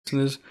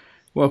listeners.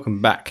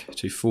 Welcome back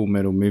to Full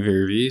Metal Movie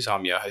Reviews.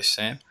 I'm your host,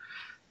 Sam.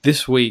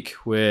 This week,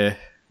 we're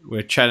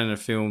chatting a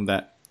film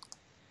that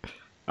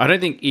I don't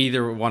think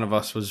either one of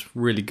us was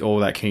really all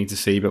that keen to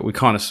see, but we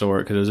kind of saw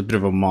it because there was a bit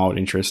of a mild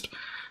interest.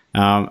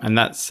 And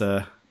that's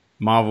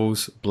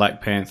Marvel's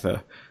Black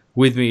Panther.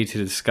 With me to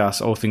discuss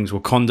all things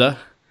Wakanda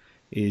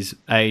is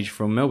Age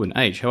from Melbourne.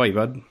 Age, how are you,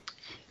 bud?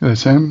 Hey,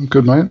 Sam.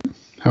 Good, mate.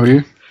 How are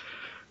you?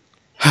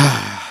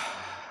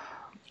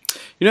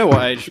 You know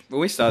what, Age? When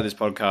we started this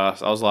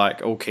podcast, I was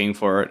like all keen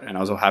for it and I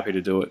was all happy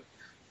to do it.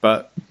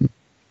 But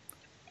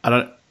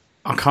I'm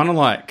kind of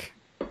like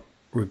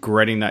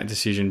regretting that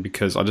decision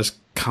because I just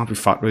can't be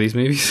fucked with these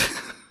movies.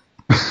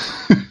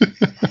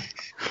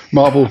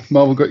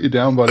 Marvel got you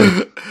down, buddy.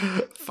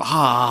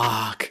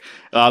 Fuck.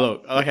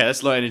 Look, okay,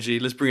 that's low energy.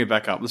 Let's bring it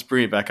back up.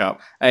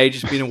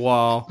 Age, it's been a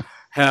while.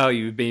 How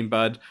you been,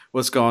 bud?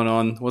 What's going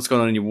on? What's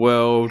going on in your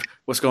world?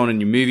 What's going on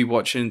in your movie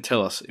watching?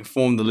 Tell us.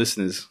 Inform the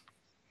listeners.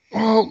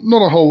 Well,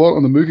 not a whole lot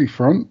on the movie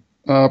front,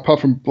 apart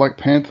from Black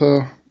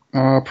Panther.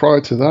 Prior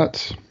to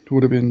that, it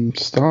would have been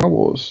Star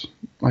Wars,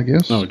 I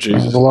guess. Oh,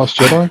 Jesus. The Last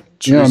Jedi.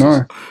 Yeah, I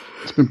know.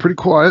 It's been pretty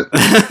quiet.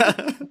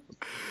 Just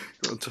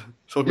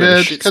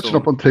catching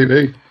up on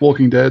TV.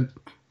 Walking Dead.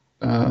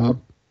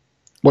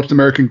 Watched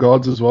American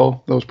Gods as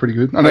well. That was pretty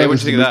good. I know it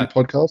was a movie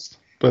podcast,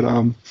 but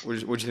What'd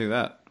you think of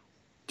that?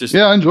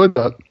 I enjoyed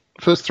that.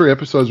 First 3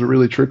 episodes were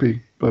really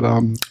trippy, but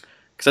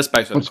because that's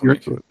based on a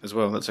comic as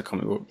well. That's a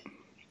comic book.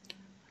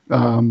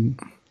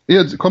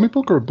 It's a comic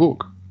book or a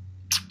book?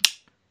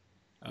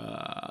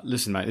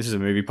 Listen, mate, this is a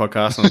movie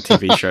podcast, not a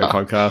TV show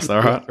podcast,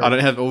 all right? I don't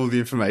have all the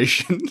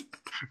information.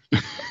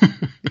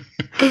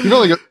 You've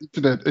only got the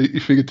internet at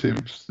your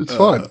fingertips. It's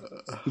fine.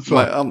 It's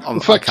fine. Mate, I'll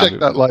fact check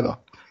that later.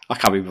 I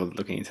can't be bothered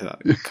looking into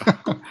that.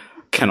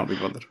 Cannot be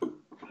bothered.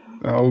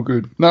 Oh,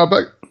 good. Now,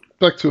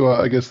 back to,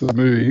 I guess, the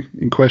movie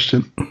in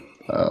question.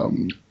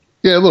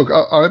 Look,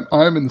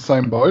 I'm in the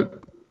same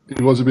boat.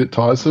 It was a bit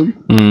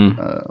tiresome.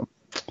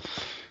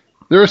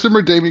 There are some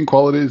redeeming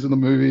qualities in the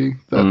movie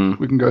that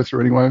we can go through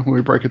anyway when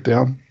we break it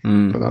down.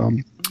 But I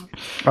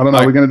don't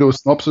know. We're going to do a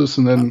synopsis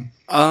and then.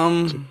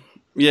 I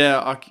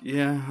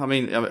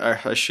mean, I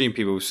assume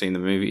people have seen the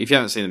movie. If you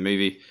haven't seen the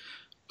movie,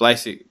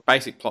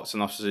 basic plot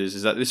synopsis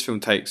is that this film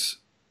takes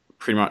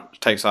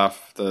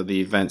after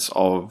the events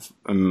of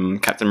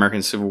Captain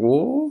America: Civil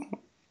War.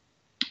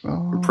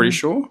 I'm pretty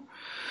sure.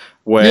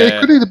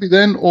 It could either be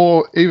then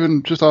or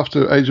even just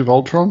after Age of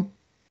Ultron.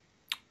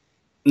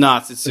 No,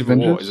 it's Civil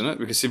War, isn't it?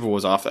 Because Civil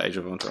War's after Age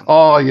of Ultron.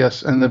 Oh,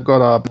 yes, and they've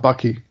got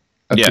Bucky.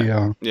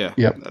 And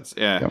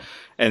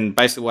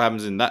basically what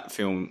happens in that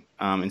film,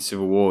 in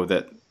Civil War,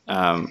 that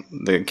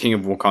the King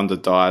of Wakanda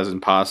dies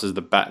and passes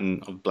the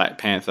baton of Black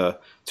Panther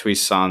to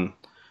his son,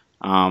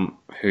 who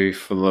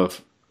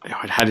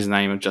I had his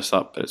name just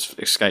up, but it's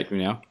escaped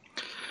me now.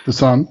 The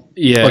son?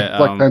 Yeah.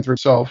 Black Panther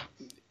himself.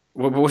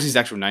 What was his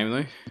actual name,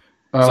 though?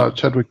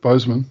 Chadwick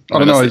Boseman. I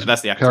don't know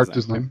that's the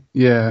character's name.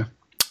 Yeah.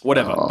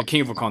 Whatever, the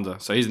King of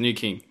Wakanda. So he's the new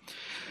king.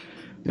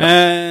 Yep.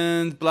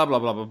 And blah, blah,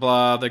 blah, blah,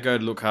 blah. They go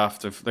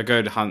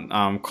to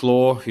hunt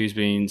Claw, who's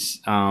been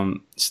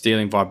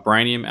stealing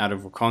vibranium out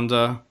of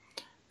Wakanda.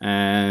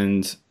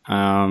 And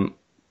blah,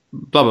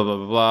 blah, blah,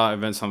 blah, blah.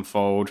 Events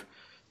unfold,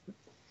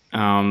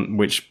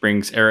 which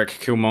brings Eric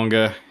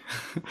Killmonger.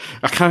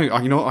 I can't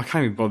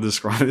even bother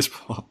describing this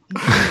plot.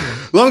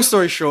 Long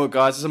story short,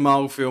 guys, it's a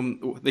Marvel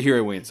film. The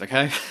hero wins,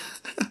 okay?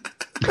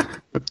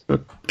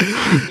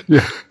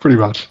 Yeah, pretty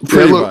much.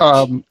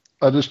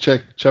 I just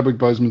checked. Chadwick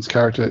Boseman's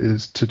character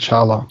is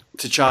T'Challa.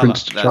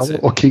 Prince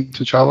T'Challa, or King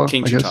T'Challa,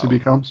 I guess he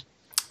becomes.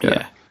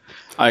 Yeah.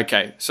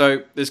 Okay,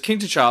 so there's King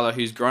T'Challa,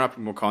 who's grown up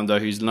in Wakanda,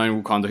 who's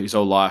known Wakanda his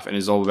whole life, and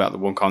is all about the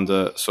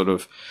Wakanda sort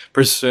of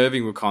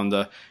preserving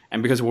Wakanda.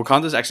 And because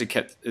Wakanda's actually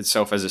kept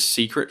itself as a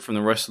secret from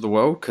the rest of the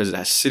world, because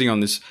it's sitting on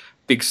this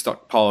big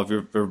stockpile of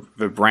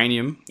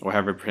vibranium, or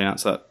however you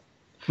pronounce that,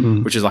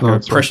 which is like a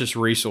precious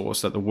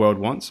resource that the world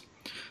wants.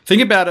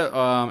 Think about it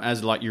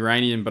as like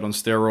uranium, but on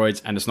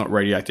steroids, and it's not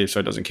radioactive, so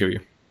it doesn't kill you.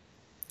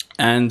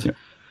 And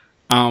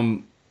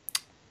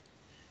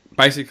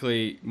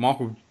basically,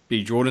 Michael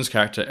B. Jordan's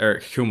character,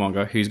 Eric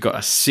Killmonger, who's got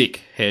a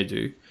sick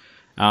hairdo,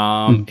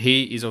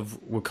 he is of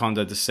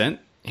Wakanda descent.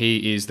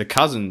 He is the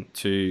cousin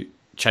to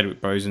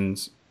Chadwick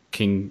Boseman's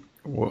King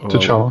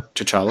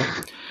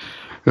T'Challa.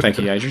 Thank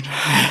you, Adrian.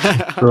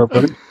 Sure,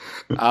 buddy.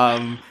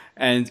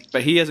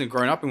 But he hasn't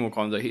grown up in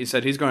Wakanda. He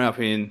said he's grown up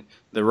in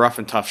the rough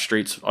and tough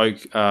streets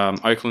of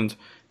Oakland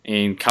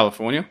in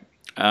California,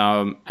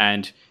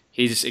 and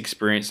he's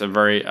experienced a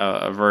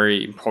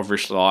very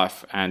impoverished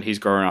life, and he's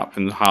grown up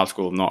in the hard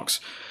school of Knox.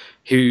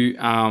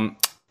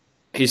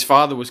 His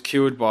father was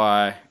killed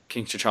by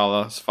King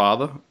T'Challa's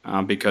father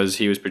because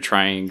he was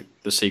betraying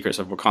the secrets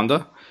of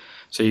Wakanda.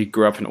 So he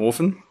grew up an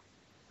orphan,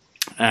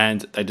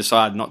 and they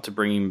decided not to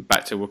bring him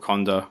back to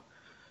Wakanda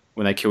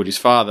when they killed his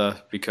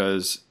father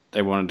because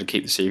they wanted to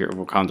keep the secret of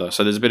Wakanda.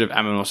 So there's a bit of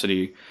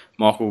animosity.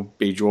 Michael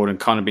B. Jordan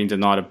kind of being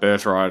denied a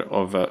birthright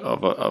of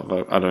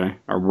a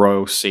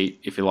royal seat,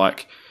 if you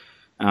like,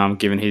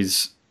 given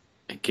his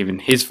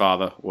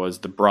father was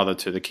the brother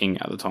to the king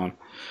at the time.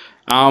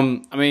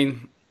 I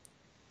mean,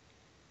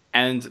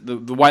 and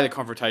the way the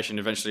confrontation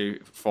eventually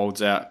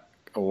folds out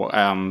or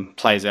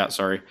plays out,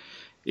 sorry,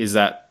 is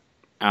that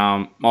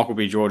Michael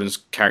B. Jordan's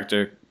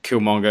character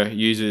Killmonger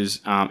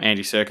uses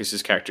Andy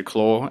Serkis's character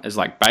Claw as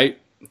like bait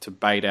to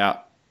bait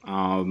out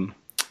King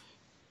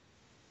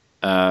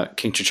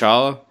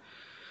T'Challa,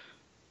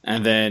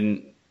 and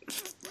then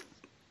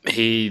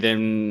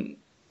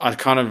I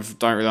kind of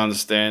don't really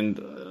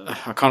understand.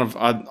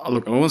 I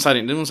look. I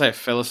didn't say I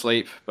fell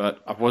asleep,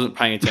 but I wasn't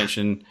paying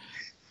attention.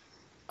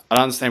 I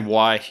don't understand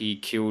why he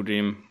killed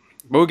him.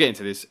 But we'll get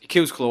into this. He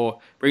kills Claw,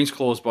 brings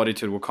Claw's body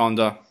to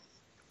Wakanda,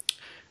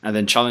 and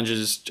then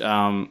challenges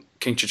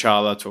King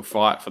T'Challa to a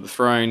fight for the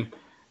throne,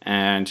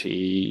 and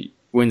he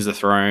wins the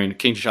throne.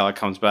 King T'Challa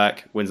comes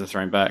back, wins the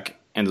throne back.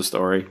 End of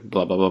story.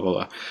 Blah blah blah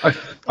blah blah.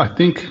 I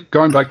think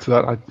going back to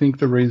that, I think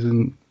the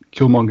reason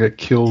Killmonger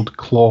killed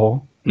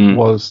Claw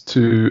was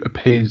to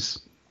appease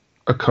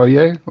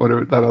Okoye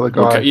or that other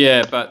guy. Okay,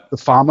 yeah, but the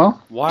farmer,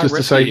 why just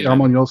to say rescue him?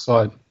 I'm on your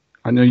side.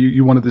 I know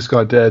you wanted this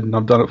guy dead, and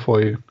I've done it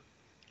for you.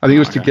 I think it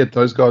was to get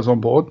those guys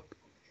on board.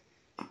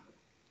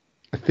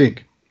 I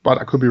think, but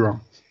I could be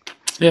wrong.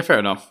 Yeah, fair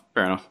enough.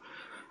 Fair enough.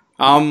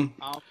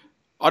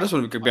 I just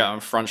want to go out on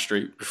Front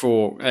Street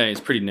before. It's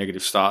a pretty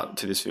negative start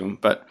to this film,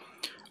 but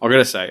I got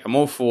to say, I'm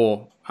all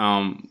for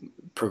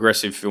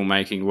progressive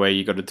filmmaking where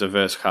you got a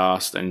diverse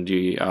cast and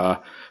you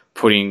are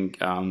putting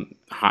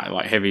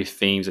like heavy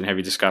themes and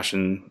heavy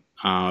discussion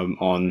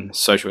on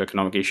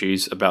socioeconomic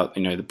issues about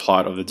the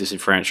plight of the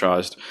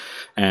disenfranchised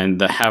and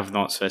the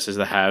have-nots versus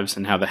the haves,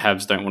 and how the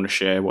haves don't want to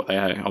share what they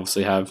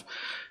obviously have.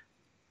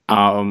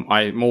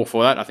 I'm all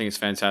for that. I think it's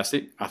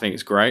fantastic. I think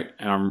it's great,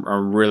 and I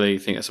really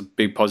think it's a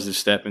big positive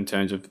step in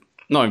terms of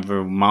not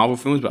even Marvel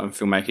films, but in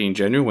filmmaking in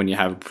general. When you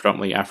have a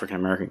predominantly African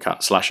American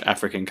 /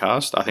 African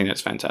cast, I think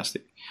that's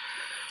fantastic.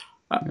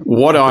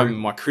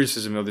 My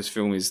criticism of this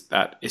film is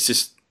that it's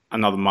just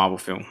another Marvel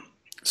film.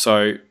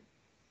 So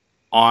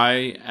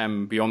I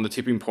am beyond the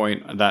tipping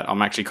point that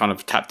I'm actually kind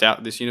of tapped out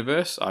of this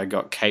universe. I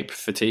got cape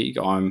fatigue.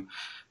 I'm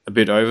a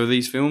bit over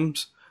these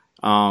films.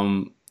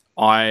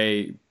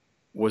 I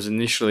was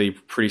initially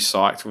pretty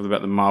psyched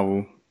about the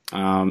Marvel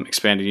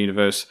expanded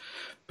universe,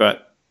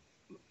 but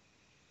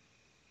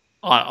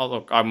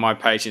my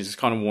patience is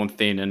kind of worn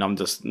thin, and I'm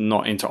just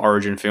not into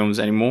origin films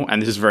anymore.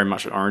 And this is very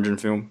much an origin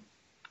film.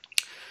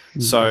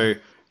 Mm-hmm. So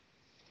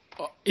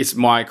it's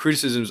my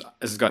criticisms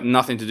has got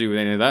nothing to do with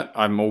any of that.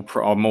 I'm all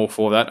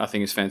for that. I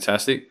think it's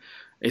fantastic.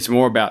 It's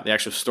more about the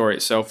actual story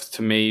itself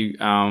to me,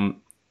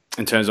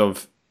 in terms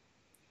of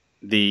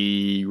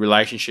the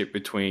relationship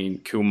between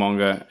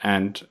Killmonger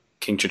and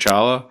King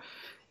T'Challa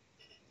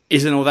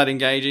isn't all that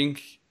engaging,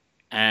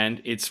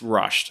 and it's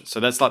rushed. So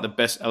that's like the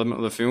best element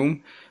of the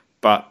film,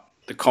 but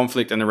the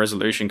conflict and the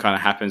resolution kind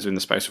of happens in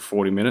the space of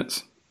 40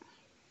 minutes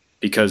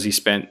because he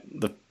spent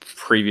the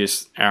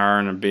previous hour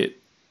and a bit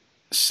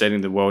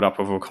setting the world up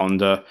of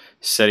Wakanda,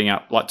 setting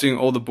up, like doing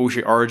all the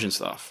bullshit origin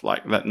stuff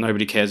like that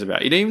nobody cares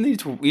about. You didn't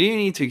even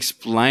need to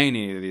explain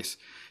any of this.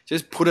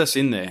 Just put us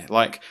in there.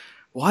 Like,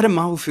 why do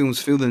Marvel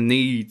films feel the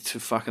need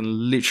to fucking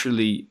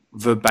literally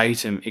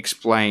verbatim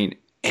explain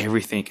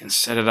everything and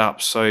set it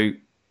up so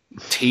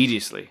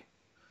tediously?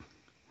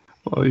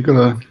 Well, you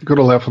gotta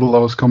allow for the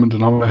lowest common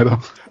denominator.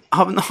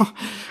 I'm not,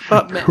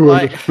 but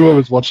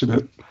whoever's watching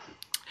it.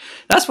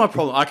 That's my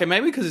problem. Okay,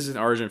 maybe because it's an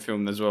origin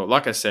film as well.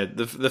 Like I said,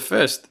 the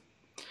first,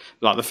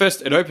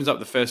 it opens up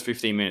the first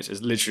 15 minutes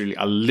is literally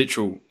a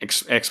literal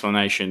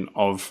explanation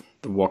of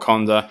the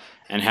Wakanda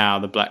and how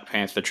the Black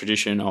Panther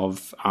tradition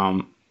of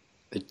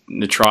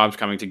the tribes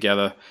coming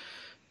together.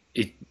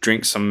 It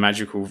drinks some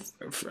magical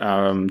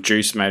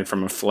juice made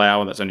from a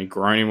flower that's only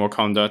grown in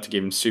Wakanda to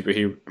give him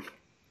superhero.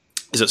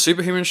 Is it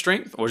superhuman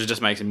strength, or does it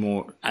just make him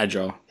more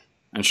agile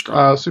and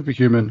strong?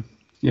 Superhuman.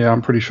 Yeah,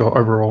 I'm pretty sure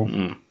overall.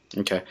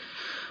 Okay.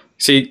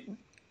 See,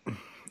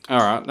 all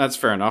right, that's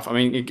fair enough. I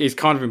mean, it's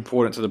kind of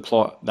important to the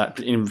plot that,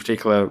 in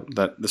particular,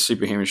 that the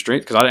superhuman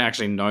strength, because I didn't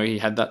actually know he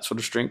had that sort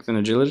of strength and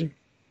agility.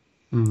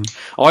 I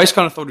always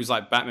kind of thought he was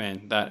like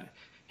Batman, that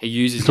he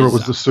uses. You thought it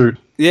was the suit.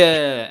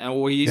 Yeah,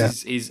 and he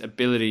uses his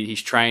ability,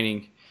 his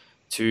training,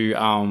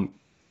 to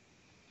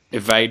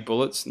evade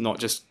bullets, not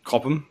just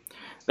cop them.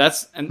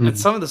 And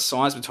some of the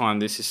science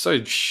behind this is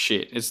so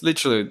shit. It's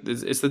literally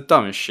it's the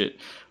dumbest shit.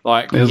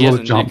 Like, there's a lot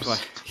of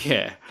jumps. He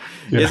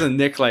has a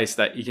necklace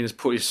that you can just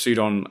put his suit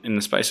on in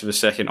the space of a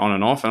second, on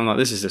and off. And I'm like,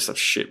 this is just a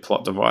shit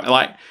plot device.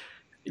 Like,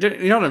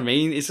 you know what I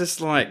mean? It's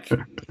just like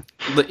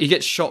he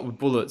gets shot with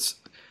bullets,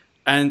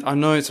 and I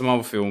know it's a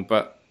Marvel film,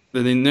 but the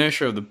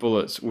inertia of the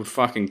bullets would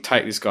fucking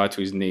take this guy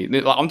to his knee.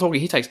 Like, I'm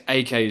talking, he takes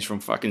AKs from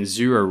fucking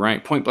zero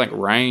range, point blank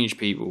range.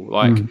 People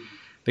like.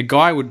 The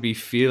guy would be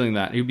feeling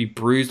that. He'd be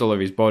bruised all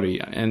over his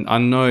body. And I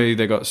know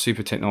they got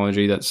super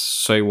technology that's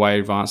so way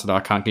advanced that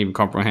I can't even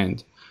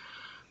comprehend.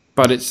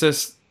 But it's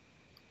just,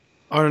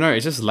 I don't know,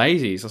 it's just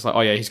lazy. It's just like, oh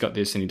yeah, he's got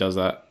this and he does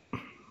that.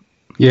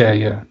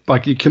 Yeah.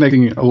 Like, you're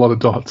connecting a lot of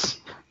dots.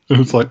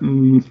 And it's like,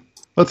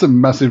 that's a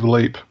massive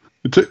leap.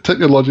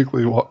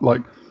 Technologically,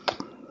 the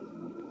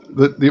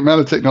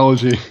amount of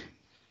technology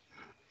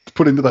to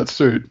put into that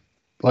suit,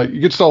 Like,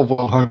 you could solve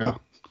world hunger.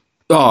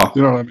 Oh,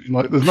 You know what I mean?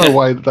 Like, there's no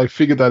way that they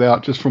figured that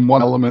out just from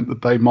one element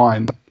that they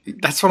mined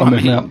that's what on I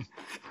their mean. mountain.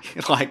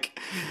 Like,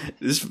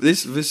 this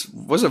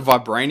was it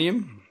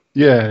vibranium?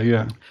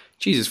 Yeah.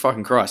 Jesus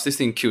fucking Christ! This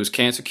thing cures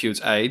cancer,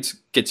 cures AIDS,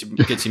 gets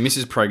your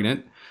missus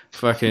pregnant,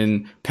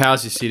 fucking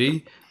powers your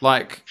city.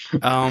 Like,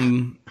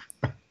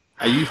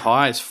 are you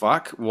high as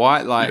fuck?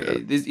 Why?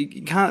 Like,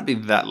 you can't be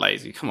that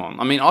lazy. Come on.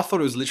 I mean, I thought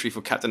it was literally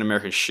for Captain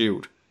America's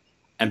shield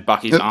and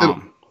Bucky's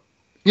arm.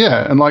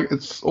 Yeah, and like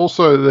it's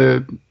also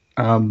they're,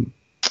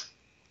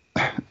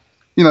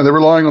 they're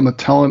relying on the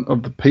talent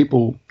of the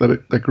people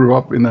that grew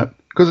up in that,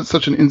 because it's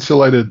such an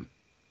insulated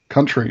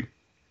country.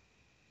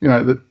 You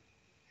know that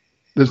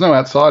there's no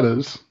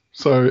outsiders,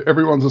 so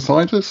everyone's a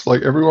scientist.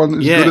 Like, everyone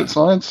is good at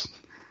science.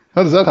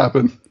 How does that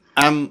happen?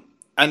 And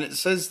it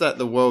says that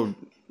the world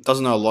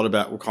doesn't know a lot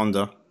about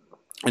Wakanda,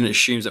 and it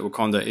assumes that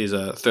Wakanda is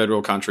a third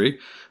world country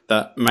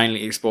that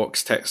mainly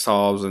exports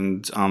textiles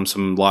and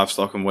some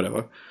livestock and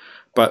whatever.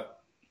 But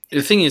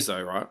the thing is,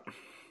 though, right?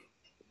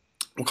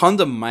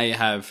 Wakanda may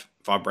have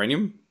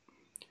vibranium,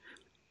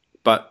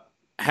 but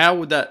how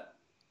would that?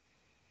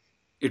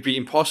 It'd be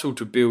impossible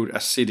to build a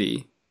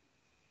city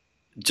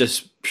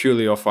just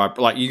purely off vibranium.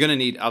 Like, you're going to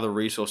need other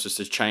resources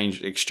to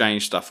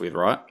exchange stuff with,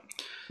 right?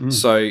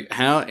 So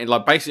how,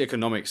 like, basic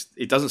economics,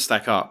 it doesn't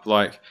stack up.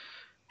 Like,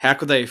 how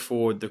could they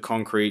afford the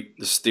concrete,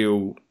 the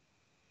steel,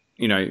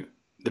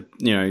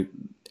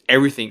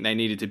 everything they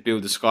needed to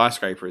build the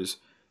skyscrapers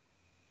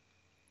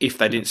if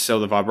they didn't sell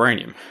the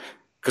vibranium?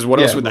 Because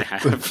what else would they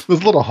have?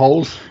 There's a lot of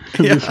holes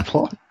in this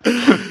plot.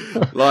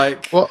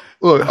 Like, well,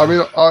 look, I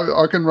mean,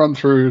 I can run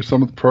through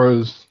some of the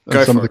pros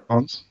and some of the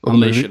cons.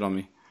 Unleash it on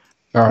me.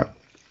 All right.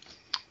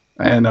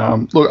 And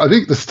look, I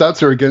think the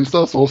stats are against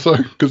us also,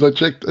 because I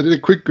did a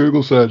quick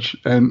Google search,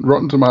 and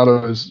Rotten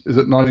Tomatoes is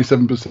at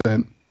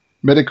 97%,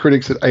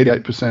 Metacritic's at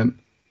 88%,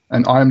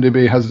 and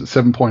IMDb has it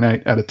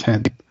 7.8 out of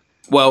 10.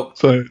 Well,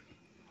 so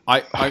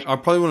I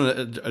probably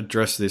want to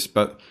address this,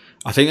 but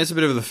I think there's a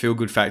bit of the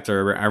feel-good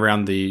factor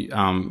around the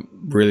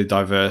really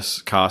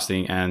diverse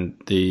casting and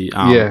the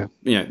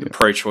the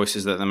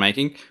pro-choices that they're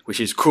making, which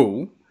is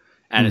cool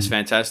and it's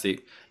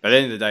fantastic. But at the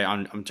end of the day,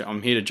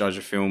 I'm here to judge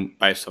a film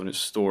based on its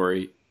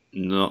story.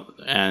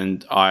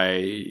 And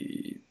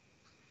I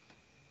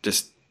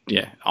just,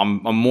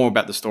 I'm more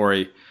about the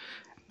story.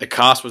 The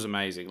cast was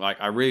amazing. Like,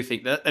 I really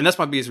think that, and that's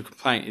my biggest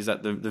complaint, is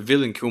that the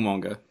villain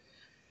Killmonger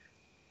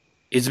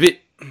is a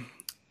bit,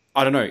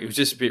 I don't know, it was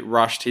just a bit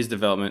rushed, his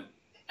development,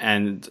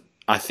 and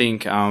I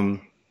think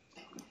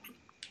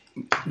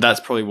that's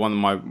probably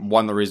one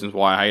of the reasons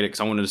why I hate it, because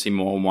I wanted to see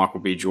more Michael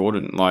B.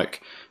 Jordan,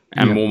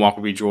 more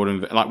Michael B.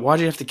 Jordan. Like, why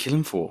did you have to kill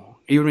him for?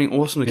 He would have been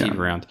awesome to keep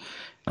around.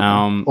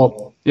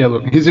 Look,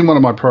 he's in one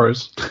of my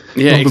pros.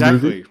 Yeah,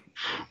 exactly.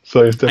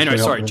 So it's definitely. Anyway,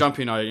 sorry, jump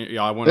in.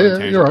 I want to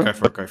tangent.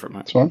 Right. Go for it, mate.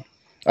 That's fine.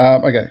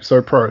 Okay,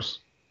 so pros.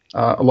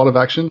 A lot of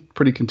action,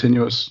 pretty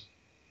continuous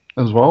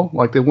as well.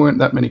 Like, there weren't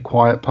that many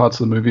quiet parts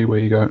of the movie where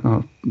you go,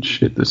 oh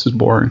shit, this is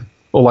boring,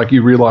 or like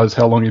you realize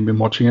how long you've been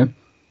watching it.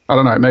 I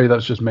don't know. Maybe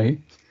that's just me.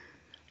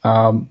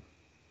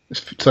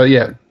 So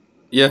yeah.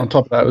 On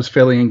top of that, it was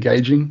fairly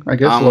engaging, I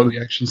guess, a lot of the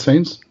action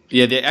scenes.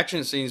 Yeah, the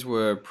action scenes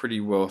were pretty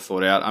well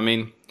thought out. I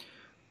mean,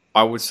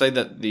 I would say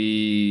that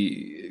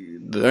the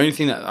only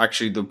thing that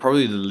actually,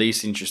 probably the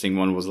least interesting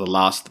one was the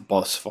last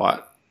boss fight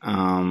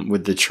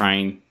with the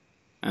train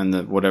and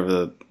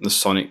the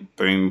sonic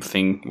boom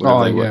thing.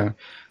 They were.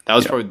 That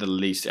was probably the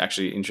least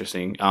actually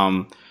interesting.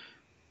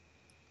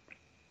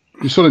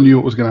 You sort of knew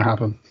what was going to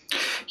happen.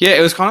 Yeah,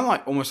 it was kind of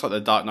like almost like the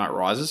Dark Knight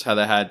Rises, how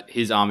they had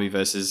his army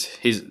versus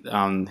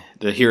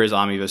the hero's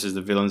army versus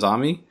the villain's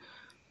army,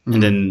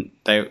 and then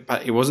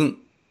but it wasn't.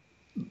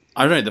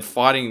 I don't know. The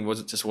fighting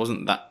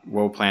wasn't that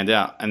well planned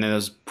out, and then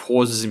there's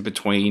pauses in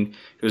between.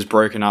 It was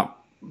broken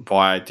up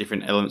by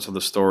different elements of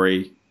the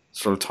story,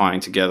 sort of tying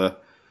together.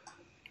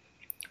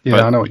 Yeah,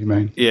 but I know what you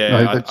mean.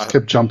 Yeah, they just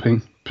kept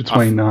jumping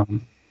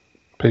between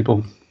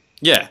people.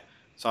 Yeah,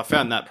 so I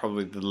found that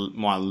probably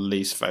my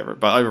least favorite.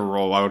 But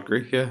overall, I would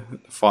agree. Yeah, the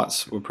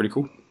fights were pretty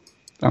cool.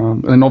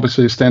 And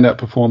obviously, standout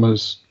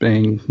performers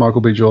being Michael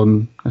B.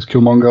 Jordan as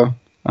Killmonger,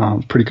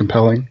 pretty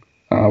compelling,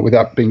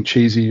 without being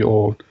cheesy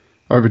or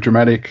over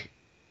dramatic.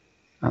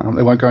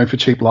 They weren't going for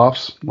cheap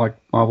laughs like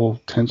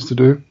Marvel tends to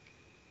do.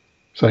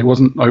 So he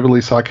wasn't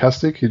overly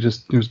sarcastic. He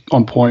was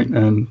on point,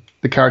 and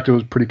the character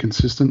was pretty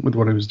consistent with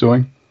what he was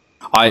doing.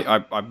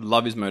 I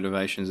love his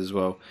motivations as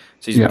well.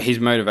 So his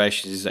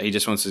motivations is that he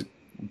just wants to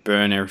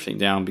burn everything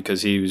down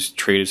because he was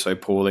treated so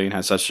poorly and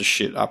had such a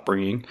shit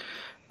upbringing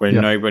where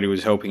nobody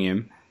was helping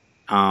him.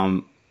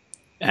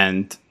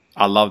 And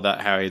I love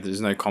that how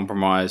there's no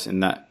compromise in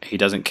that he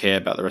doesn't care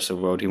about the rest of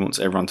the world. He wants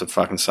everyone to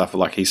fucking suffer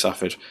like he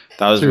suffered.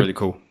 That was really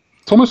cool.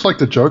 It's almost like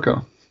the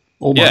Joker.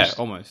 Almost. Yeah,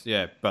 almost.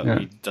 Yeah, but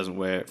he doesn't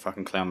wear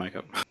fucking clown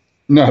makeup.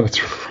 No,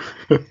 that's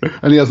right.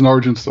 And he has an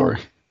origin story.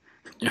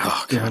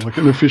 Oh, God. Yeah, like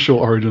an official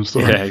origin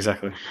story. Yeah,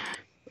 exactly.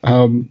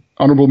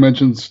 Honorable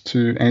mentions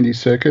to Andy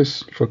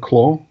Serkis for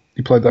Claw.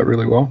 He played that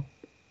really well.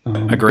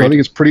 Agreed. I think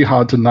it's pretty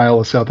hard to nail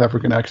a South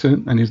African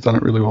accent, and he's done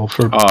it really well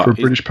for a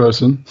British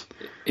person.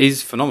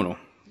 He's phenomenal.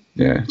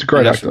 Yeah, he's a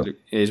great actor.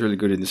 He's really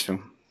good in this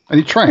film. And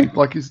he trained,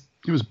 like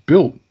he was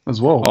built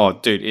as well. Oh,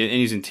 dude, and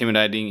he's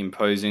intimidating,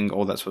 imposing,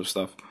 all that sort of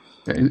stuff.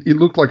 Yeah, he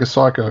looked like a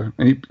psycho,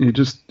 and he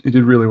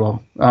did really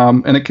well.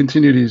 And it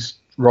continued his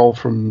role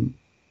from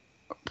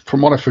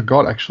what I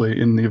forgot actually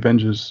in the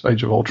Avengers: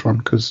 Age of Ultron,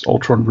 because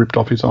Ultron ripped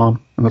off his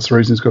arm, and that's the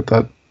reason he's got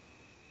that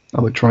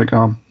electronic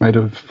arm made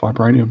of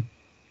vibranium,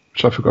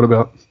 which I forgot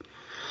about.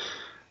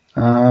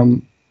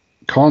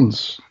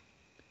 Cons: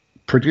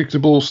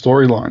 predictable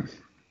storyline,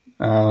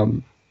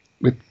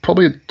 with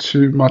probably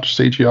too much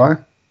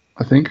CGI,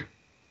 I think.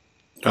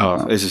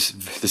 Oh, this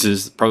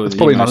is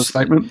probably another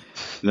statement.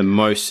 The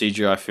most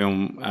CGI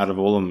film out of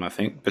all of them, I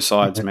think.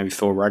 Besides maybe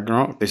Thor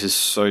Ragnarok, this is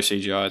so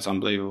CGI, it's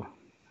unbelievable.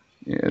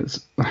 Yeah,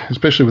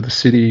 especially with the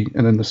city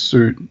and then the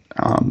suit.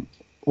 I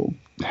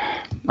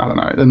don't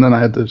know. And then I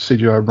had the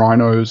CGI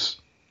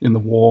rhinos in the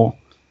war.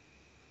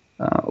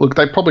 Look,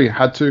 they probably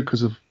had to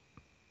because of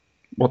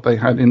what they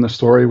had in the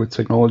story with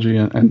technology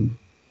and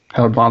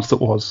how advanced it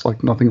was.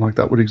 Like nothing like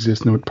that would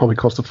exist, and it would probably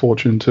cost a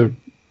fortune to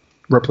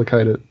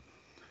replicate it.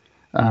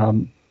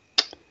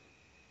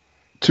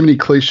 Too many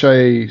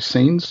cliche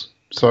scenes.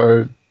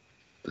 So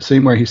the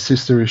scene where his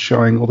sister is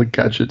showing all the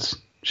gadgets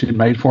she had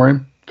made for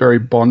him, very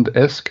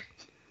Bond-esque.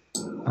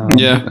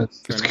 Yeah.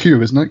 It's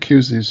Q, isn't it?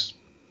 Q's his...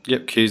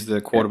 Yep, Q's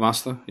the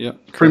quartermaster.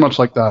 Yep. Pretty much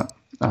like that.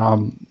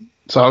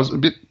 So I was a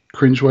bit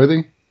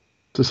cringeworthy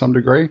to some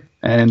degree.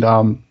 And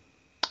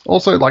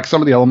also, like,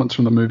 some of the elements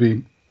from the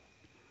movie,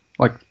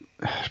 like,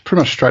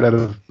 pretty much straight out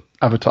of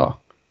Avatar.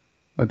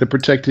 Like, they're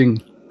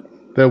protecting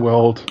their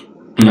world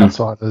from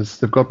outsiders.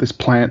 They've got this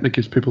plant that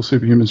gives people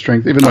superhuman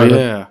strength, even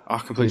though... I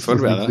completely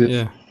forgot about that,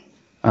 yeah.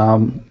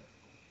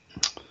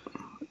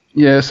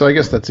 Yeah, so I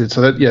guess that's it.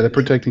 So they're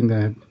protecting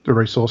the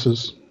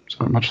resources,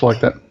 so much like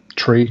that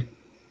tree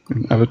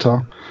in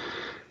Avatar.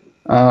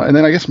 And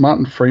then I guess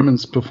Martin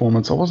Freeman's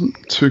performance, I wasn't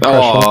too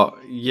crushed on.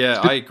 Yeah,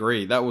 I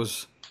agree. It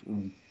was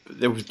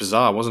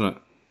bizarre, wasn't it?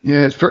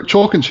 Yeah, it's very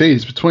chalk and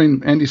cheese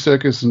between Andy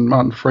Serkis and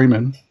Martin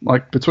Freeman.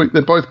 Like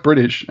they're both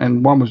British,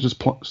 and one was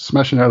just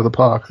smashing out of the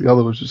park. The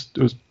other was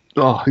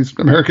his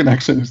American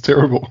accent is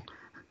terrible.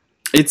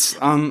 It's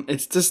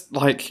just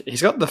like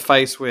he's got the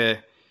face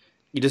where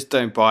you just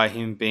don't buy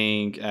him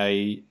being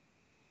a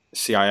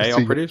CIA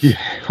operative. Yeah,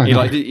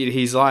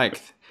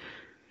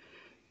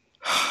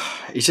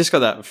 he's just got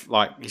that,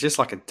 like, he's just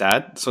like a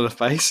dad sort of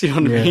face. You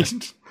know what I mean?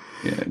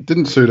 Yeah, it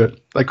didn't suit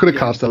it. They could have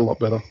cast that a lot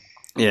better.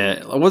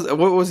 Yeah. What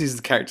was his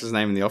character's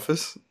name in The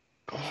Office?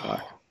 Oh,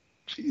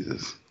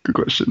 Jesus. Good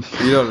question.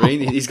 You know what I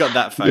mean? He's got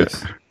that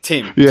face. Yeah.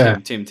 Tim. Yeah.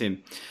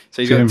 Tim.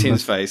 So he's got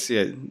Tim's face.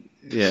 Yeah.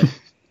 Yeah.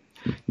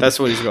 That's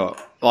what he's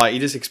got. Like, you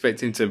just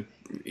expect him to,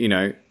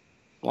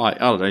 like, I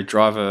don't know,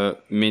 drive a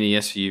mini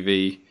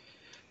SUV,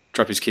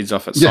 drop his kids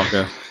off at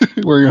soccer.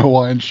 Wearing a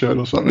Hawaiian shirt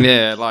or something.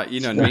 Yeah, like, you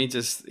know what I mean?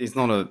 He's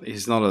not a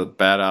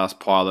badass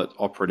pilot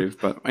operative,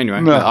 but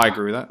anyway, no. I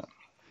agree with that.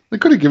 They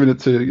could have given it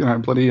to,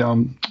 bloody,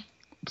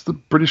 it's the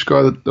British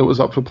guy that was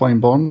up for playing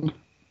Bond.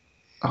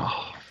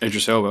 Oh.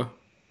 Idris Elba.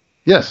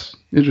 Yes,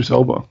 Idris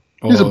Elba.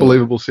 He's a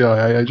believable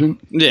CIA agent.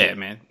 Yeah,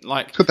 man.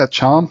 Like, he's got that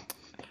charm.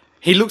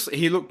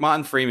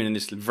 Martin Freeman in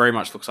this very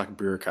much looks like a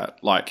bureaucrat.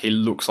 Like, he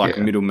looks like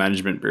a middle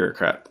management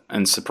bureaucrat,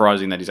 and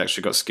surprising that he's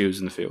actually got skills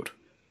in the field.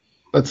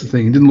 That's the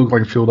thing. He didn't look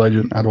like a field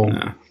agent at all.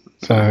 No.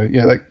 So,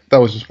 yeah, that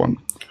was just one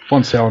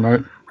sour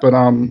note. But,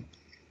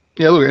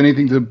 look,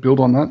 anything to build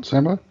on that,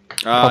 Sambo?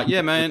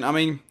 Yeah, man. I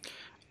mean,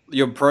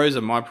 your pros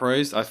are my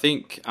pros. I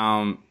think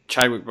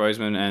Chadwick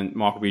Boseman and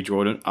Michael B.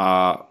 Jordan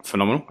are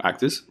phenomenal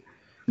actors.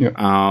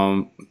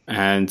 Yeah.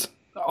 And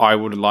I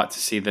would like to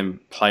see them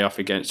play off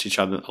against each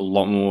other a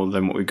lot more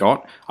than what we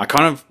got. I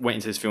kind of went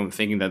into this film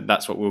thinking that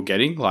that's what we were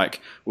getting.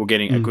 Like, we're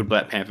getting a good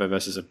Black Panther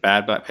versus a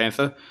bad Black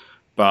Panther,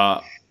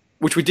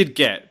 which we did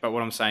get. But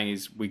what I'm saying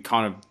is we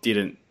kind of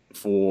didn't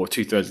for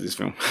 2/3 of this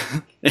film.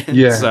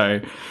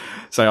 Yeah.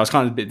 So I was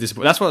kind of a bit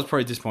disappointed. That's what I was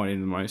probably disappointed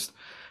in the most.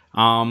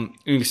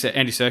 Andy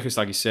Serkis,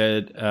 like you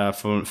said,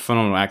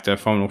 phenomenal actor,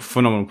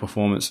 phenomenal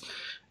performance.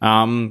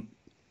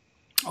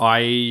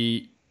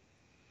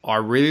 I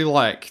really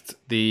liked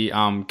the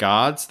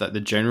guards, that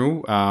the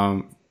general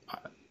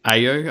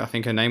Ayo, I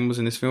think her name was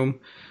in this film,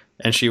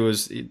 and she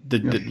was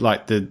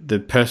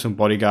the personal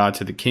bodyguard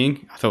to the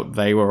king. I thought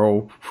they were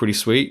all pretty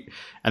sweet,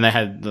 and they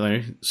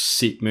had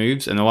sick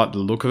moves, and I like the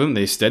look of them,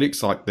 the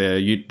aesthetics, like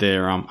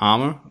their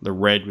armor, the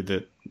red with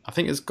the, I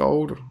think it's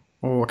gold.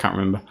 Oh, I can't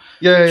remember.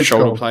 Yeah,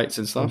 shoulder gold plates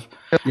and stuff.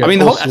 Yeah, I mean,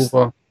 the whole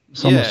silver,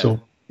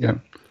 silver. Yeah.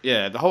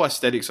 Yeah, the whole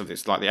aesthetics of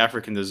this, like the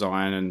African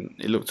design, and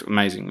it looked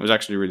amazing. It was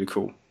actually really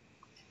cool.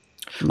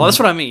 Well, that's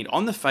what I mean.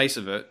 On the face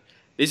of it,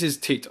 this has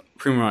ticked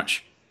pretty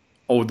much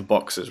all the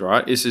boxes,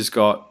 right? This has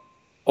got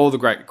all the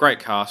great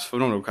cast,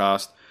 phenomenal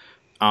cast,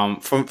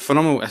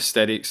 phenomenal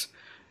aesthetics,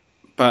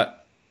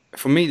 but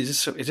for me, it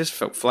just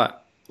felt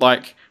flat.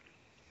 Like,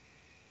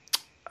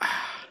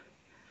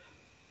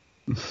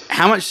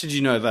 how much did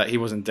you know that he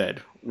wasn't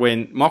dead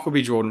when Michael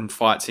B. Jordan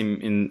fights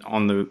him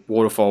on the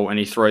waterfall and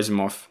he throws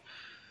him off?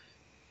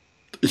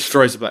 He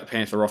throws the Black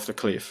Panther off the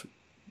cliff.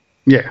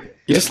 Yeah,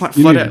 you just like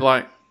flat out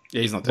like.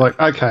 Yeah, he's not dead. Like,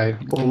 okay,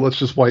 well, let's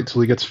just wait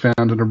till he gets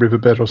found in a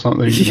riverbed or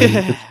something, and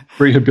Yeah. gets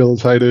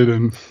rehabilitated,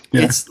 and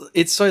yeah,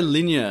 It's so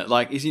linear.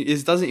 Like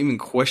it doesn't even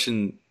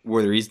question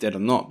whether he's dead or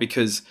not,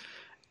 because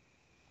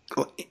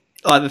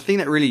like the thing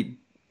that really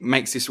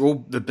makes this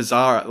all the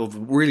bizarre or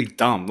really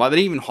dumb. Like they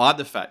didn't even hide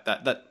the fact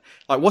that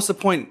like what's the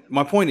point?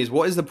 My point is,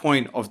 what is the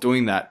point of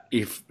doing that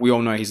if we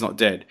all know he's not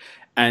dead,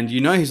 and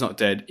you know he's not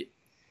dead?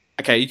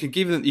 Okay, you can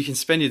give them, you can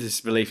spend your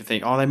disbelief and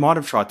think, oh, they might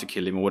have tried to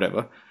kill him or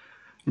whatever.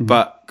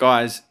 But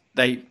guys,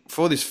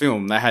 for this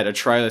film they had a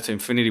trailer to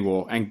Infinity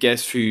War, and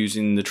guess who's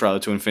in the trailer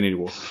to Infinity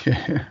War?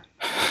 yeah.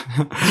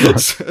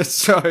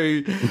 so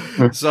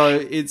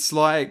it's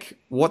like,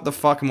 what the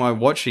fuck am I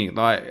watching?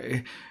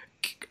 Like,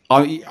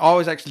 I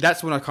was actually,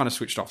 that's when I kind of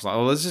switched off. Like,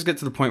 well, let's just get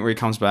to the point where he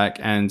comes back,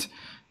 and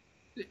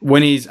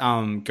when his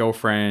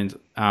girlfriend,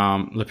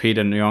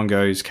 Lupita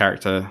Nyong'o's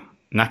character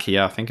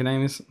Nakia, I think her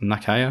name is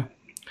Nakaya.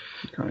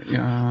 Okay,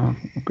 yeah,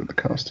 I've got the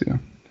cast here.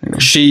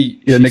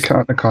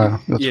 Nakaya.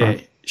 That's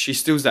right. She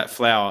steals that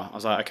flower. I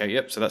was like, okay,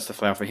 yep. So that's the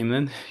flower for him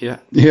then. Yeah.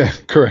 Yeah,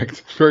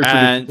 correct. Very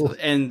predictable.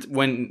 And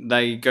when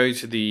they go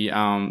to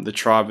the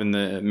tribe in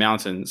the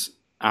mountains,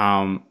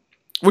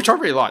 which I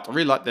really liked. I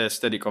really liked the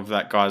aesthetic of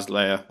that guy's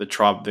lair, the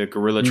tribe, the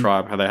gorilla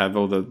tribe, how they have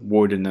all the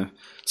wood and the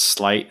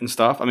slate and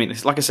stuff. I mean,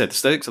 like I said, the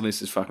aesthetics of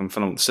this is fucking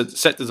phenomenal.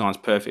 Set design's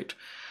perfect.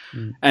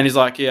 And he's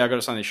like, yeah, I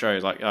got something to show.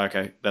 He's like, oh,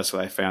 okay, that's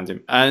where they found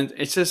him. And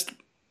it's just,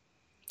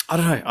 I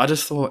don't know. I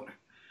just thought,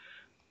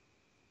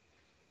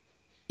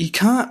 you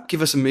can't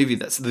give us a movie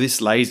that's this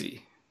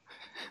lazy.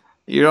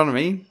 You know what I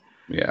mean?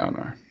 Yeah, I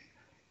know.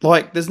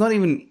 Like, there's not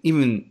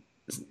even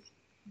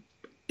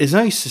there's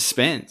no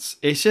suspense.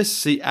 It's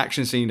just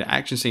action scene to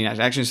action scene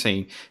to action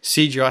scene,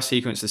 CGI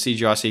sequence to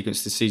CGI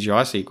sequence to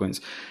CGI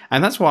sequence,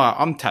 and that's why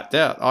I'm tapped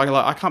out.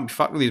 I can't be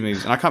fucked with these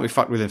movies, and I can't be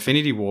fucked with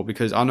Infinity War,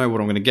 because I know what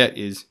I'm going to get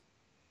is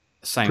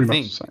the same pretty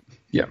thing. Much the same.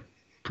 Yeah,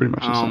 pretty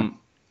much the same.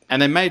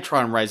 And they may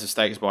try and raise the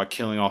stakes by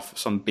killing off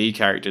some B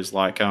characters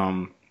like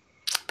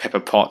Pepper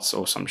Potts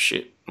or some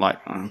shit. Like,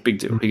 big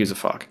deal, big as a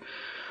fuck.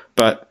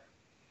 But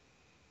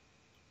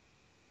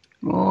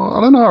I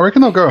don't know. I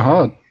reckon they'll go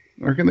hard.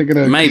 I reckon they're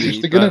gonna maybe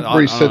they're gonna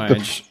reset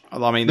the.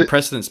 I mean, the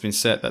precedent's been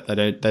set that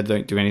they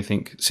don't do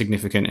anything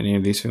significant in any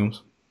of these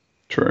films.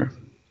 True,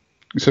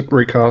 except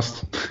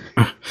recast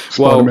Well,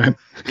 Spider-Man.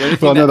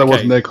 Well, I know that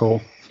wasn't their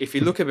call. If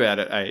you look about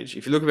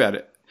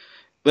it,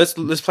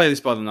 let's play this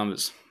by the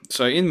numbers.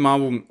 So in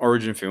Marvel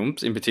origin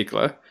films, in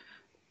particular,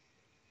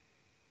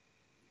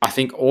 I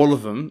think all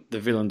of them, the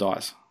villain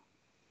dies.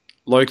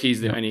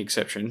 Loki's the only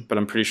exception, but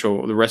I'm pretty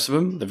sure the rest of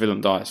them, the villain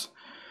dies.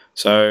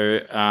 So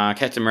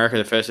Captain America,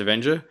 the First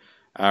Avenger,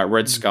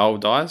 Red Skull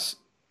dies.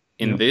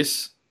 In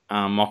this,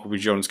 Michael B.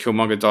 Jordan's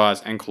Killmonger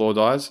dies and Claw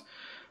dies.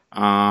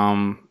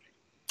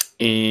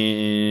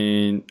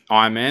 In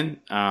Iron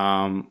Man,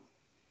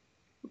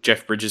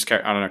 Jeff Bridges'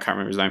 character, I can't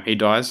remember his name, he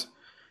dies.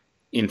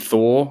 In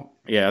Thor,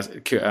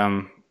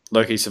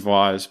 Loki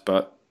survives,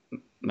 but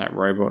that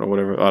robot or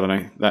whatever, I don't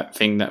know, that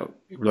thing that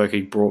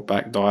Loki brought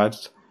back died.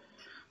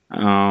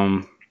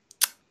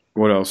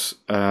 What else?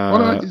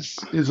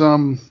 Is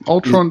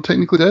Ultron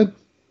technically dead?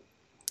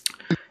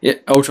 Yeah,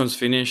 Ultron's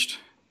finished.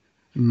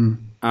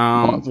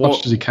 As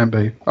much as he can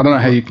be. I don't know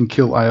how you can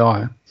kill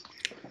AI.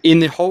 In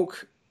the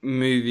Hulk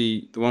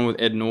movie, the one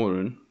with Ed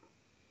Norton,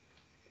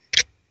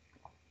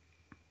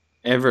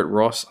 Everett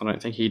Ross, I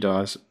don't think he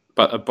dies.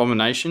 But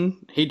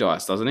Abomination, he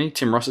dies, doesn't he?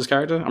 Tim Ross's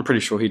character? I'm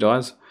pretty sure he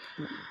dies.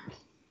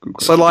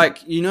 So, like,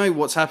 you know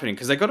what's happening,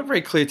 because they got a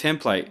very clear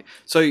template.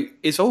 So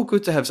it's all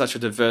good to have such a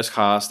diverse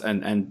cast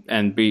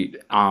and be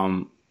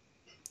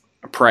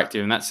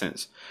proactive in that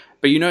sense.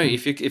 But, you know,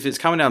 if it's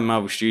coming out of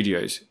Marvel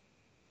Studios,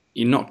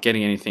 you're not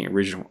getting anything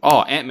original.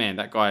 Oh, Ant-Man,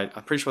 that guy,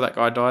 I'm pretty sure that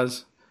guy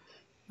dies.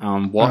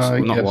 Wasp,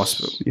 not yes.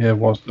 Wasp. Yeah,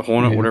 Wasp. The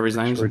Hornet, yeah, whatever his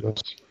name is. sure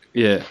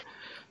Yeah.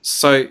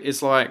 So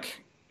it's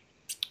like,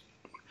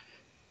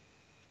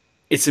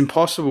 it's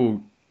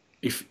impossible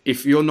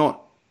if you're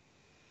not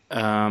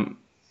a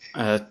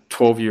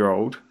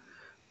 12-year-old,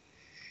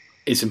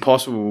 it's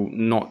impossible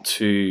not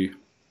to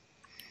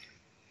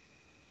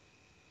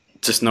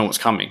just know what's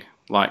coming.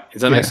 Like,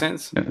 does that make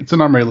sense? Yeah, it's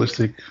an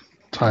unrealistic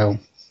tale.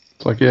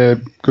 It's like, yeah,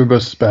 good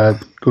versus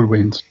bad, good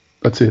wins.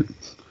 That's it.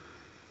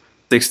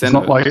 The extent it's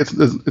not of like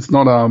it's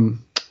not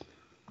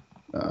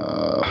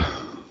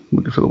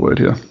looking for the word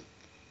here.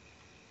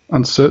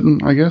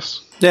 Uncertain, I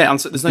guess. Yeah,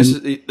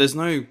 there's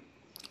no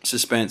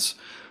suspense.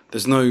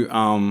 There's no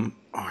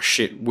oh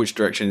shit, which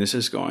direction this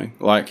is going.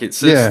 Like,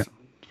 it's just,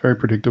 very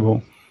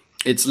predictable.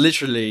 It's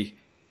literally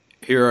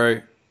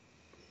hero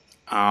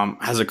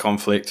has a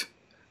conflict,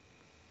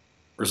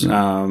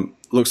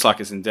 looks like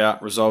it's in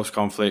doubt, resolves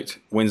conflict,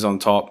 wins on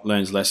top,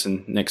 learns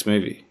lesson, next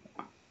movie.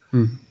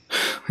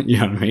 You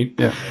know what I mean?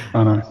 Yeah,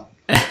 I know.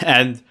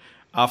 And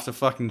after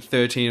fucking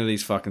 13 of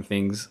these fucking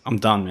things, I'm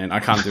done, man. I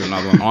can't do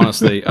another one.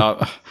 Honestly,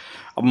 I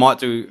might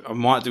do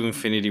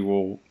Infinity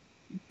War,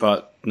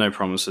 but no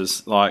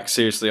promises. Like,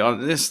 seriously, how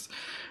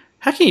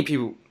can you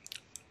people?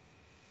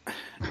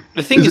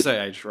 The thing is, they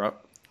age, right?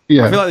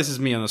 Yeah. I feel like this is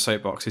me on the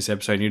soapbox this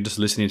episode, and you're just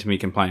listening to me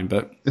complain.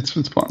 But it's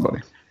fine,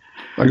 buddy.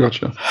 I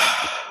gotcha.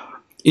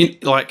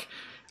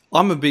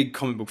 I'm a big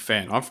comic book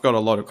fan. I've got a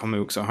lot of comic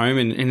books at home,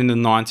 and in the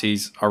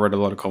 90s, I read a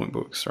lot of comic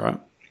books, right?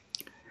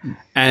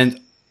 And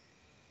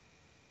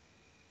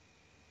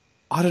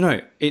I don't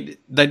know, they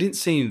didn't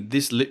seem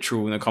this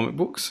literal in the comic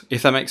books,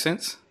 if that makes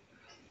sense.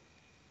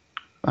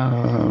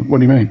 What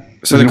do you mean?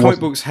 So the comic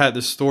books had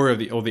the story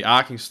of the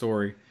arcing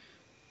story.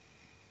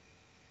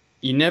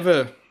 You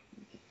never,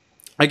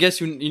 I guess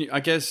they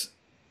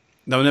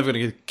were never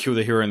going to kill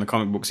the hero in the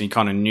comic books, and you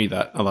kind of knew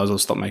that, otherwise they'll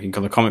stop making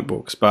the comic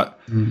books. But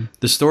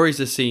the stories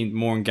just seemed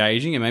more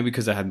engaging, and maybe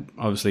because they had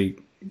obviously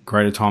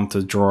greater time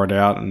to draw it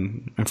out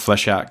and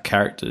flesh out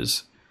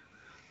characters.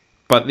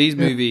 But these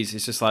movies,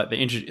 it's just like they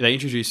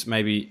introduce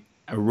maybe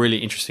a really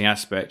interesting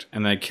aspect,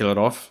 and they kill it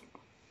off,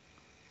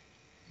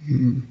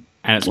 and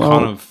it's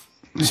kind of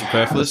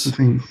superfluous. That's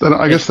the thing.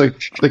 I guess they're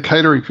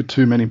catering for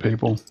too many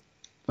people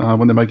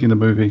when they're making the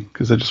movie,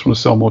 because they just want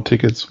to sell more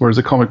tickets, whereas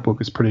a comic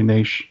book is pretty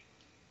niche.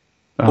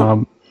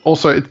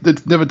 Also,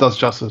 it never does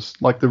justice.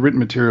 Like the written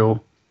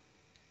material,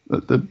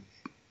 the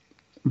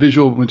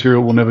visual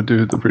material will never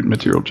do the written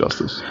material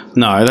justice.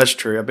 No, that's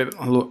true.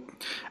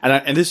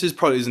 And this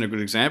probably isn't a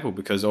good example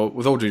because,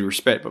 with all due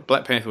respect, but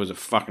Black Panther was a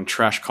fucking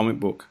trash comic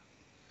book,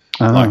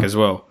 as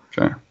well.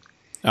 Okay.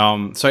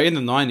 So in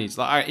the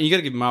 90s, you got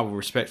to give Marvel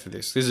respect for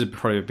this. This is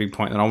probably a big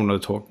point that I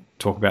wanted to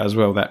talk about as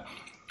well. That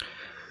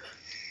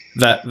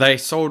they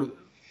sold,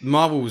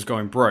 Marvel was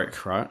going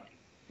broke, right?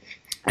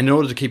 And in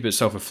order to keep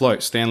itself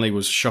afloat, Stan Lee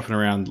was shopping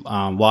around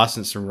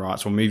licensing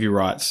rights or movie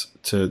rights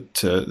to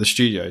the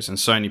studios, and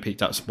Sony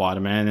picked up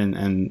Spider-Man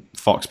and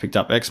Fox picked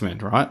up X-Men,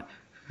 right?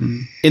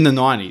 In the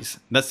 90s,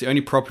 that's the only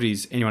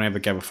properties anyone ever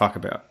gave a fuck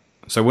about.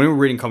 So when we were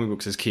reading comic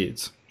books as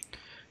kids,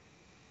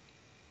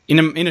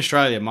 in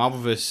Australia, Marvel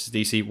vs.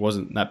 DC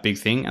wasn't that big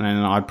thing, and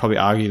I'd probably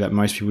argue that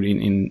most people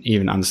didn't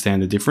even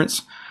understand the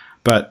difference.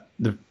 But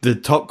the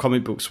top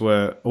comic books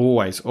were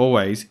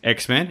always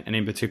X-Men, and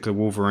in particular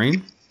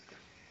Wolverine,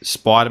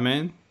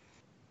 Spider-Man,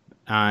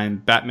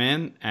 and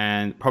Batman,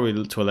 and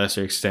probably to a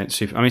lesser extent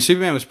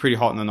Superman was pretty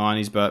hot in the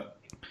 90s, but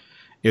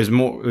it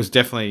was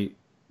definitely,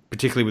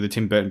 particularly with the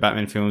Tim Burton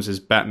Batman films,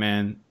 is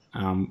Batman,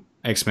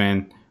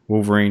 X-Men,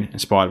 Wolverine, and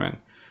Spider-Man.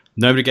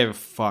 Nobody gave a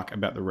fuck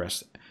about the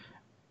rest.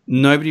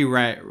 Nobody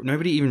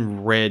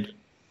even read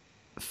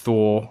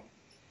Thor,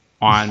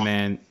 Iron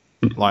Man,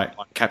 like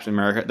Captain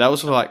America. That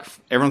was like,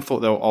 everyone thought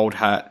they were old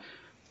hat,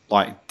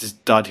 like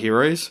just dud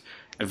heroes.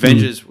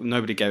 Avengers,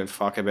 nobody gave a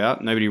fuck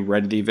about. Nobody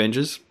read the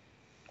Avengers.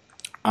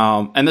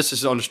 And this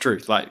is honest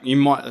truth. Like,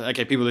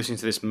 people listening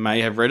to this may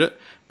have read it,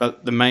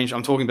 but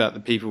I'm talking about the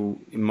people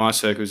in my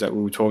circles that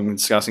we were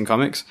discussing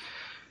comics.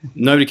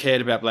 Nobody cared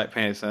about Black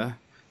Panther.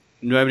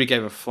 Nobody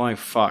gave a flying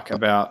fuck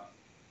about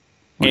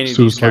any of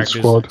these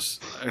characters.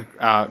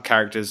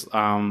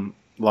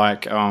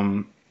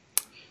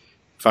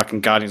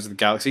 Fucking Guardians of the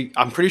Galaxy.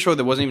 I'm pretty sure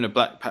there wasn't even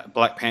a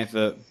Black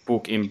Panther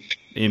book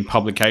in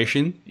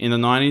publication in the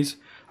 90s.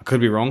 I could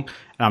be wrong.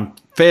 And I'm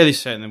fairly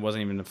certain there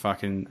wasn't even a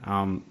fucking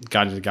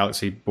Guardians of the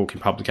Galaxy book in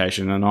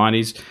publication in the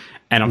 90s.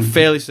 And I'm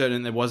fairly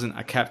certain there wasn't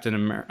a Captain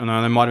America.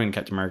 No, there might have been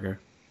Captain America.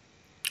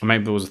 Or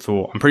maybe there was a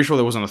Thor. I'm pretty sure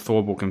there wasn't a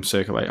Thor book in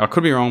circulate. I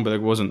could be wrong, but there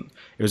wasn't.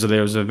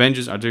 There was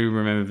Avengers. I do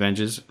remember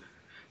Avengers.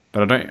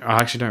 But I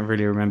actually don't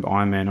really remember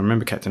Iron Man. I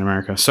remember Captain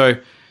America. So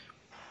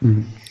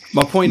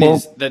my point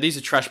is that these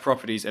are trash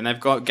properties, and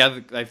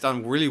they've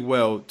done really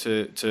well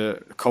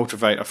to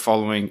cultivate a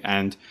following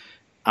and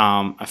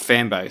a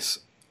fan base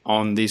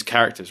on these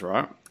characters,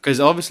 right? Because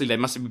obviously they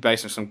must be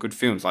based on some good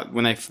films. Like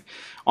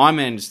Iron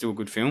Man is still a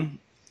good film,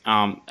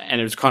 and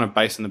it was kind of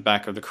based on the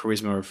back of the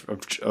charisma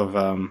of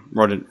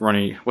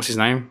Ronnie. What's his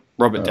name?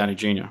 Robert Downey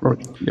Jr.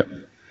 Yep.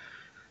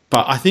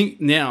 But I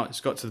think now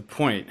it's got to the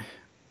point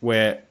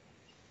where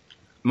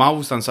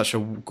Marvel's done such a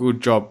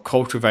good job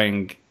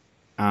cultivating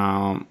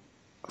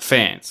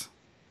fans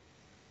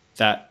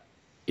that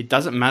it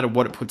doesn't matter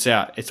what it puts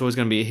out; it's always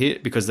going to be a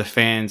hit because the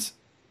fans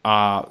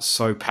are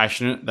so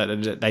passionate that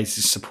they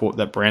just support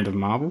that brand of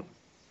Marvel.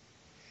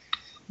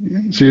 Yeah,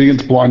 so you're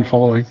against blind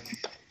following.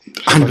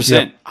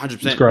 100%.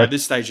 100%. At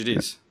this stage it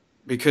is.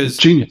 Because... It's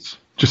genius.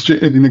 Just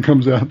anything that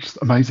comes out, just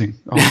amazing.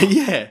 Oh,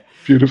 yeah.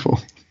 Beautiful.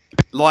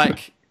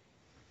 Like,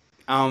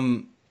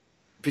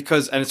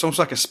 because... And it's almost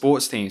like a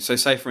sports team. So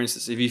say, for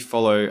instance, if you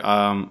follow...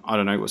 I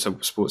don't know, what's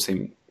a sports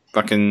team?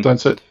 Fucking... Don't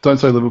say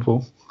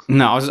Liverpool.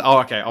 No,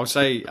 I'll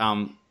say...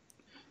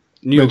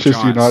 New York Manchester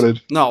Giants.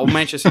 United. No,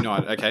 Manchester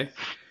United, okay.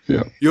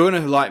 Yeah. You're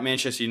going to like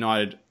Manchester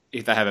United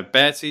if they have a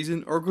bad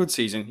season or a good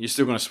season. You're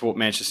still going to support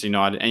Manchester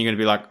United, and you're going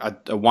to be like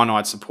a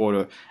one-eyed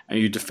supporter, and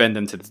you defend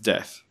them to the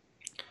death.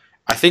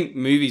 I think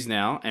movies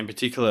now, and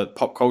particular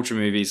pop culture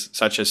movies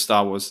such as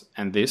Star Wars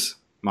and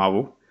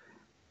Marvel,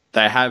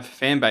 they have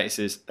fan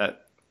bases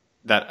that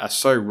are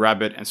so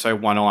rabid and so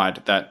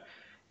one-eyed that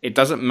it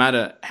doesn't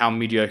matter how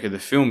mediocre the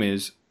film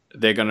is,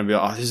 they're going to be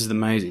like, oh, this is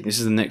amazing. This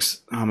is the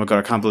next... Oh, my God,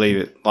 I can't believe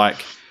it.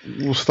 Like...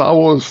 Well, Star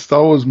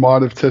Wars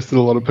might have tested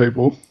a lot of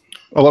people,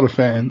 a lot of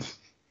fans.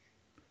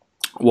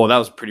 Well, that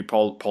was pretty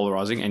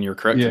polarizing, and you're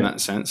correct in that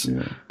sense.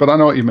 Yeah. But I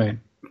know what you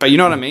mean. But you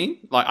know what I mean?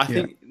 Like, I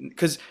think...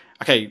 Because,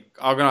 okay,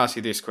 I'm going to ask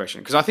you this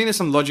question because I think there's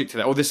some logic to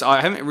that. Or this,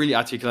 I haven't really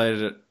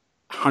articulated it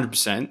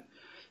 100%,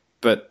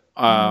 but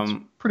It's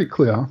pretty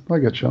clear. I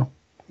get you.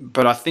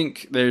 but I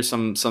think there's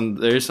some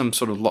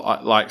sort of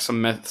like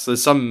some methods.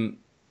 There's some.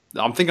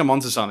 I think I'm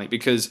onto something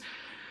because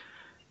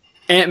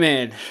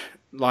Ant-Man,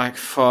 like,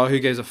 who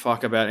gives a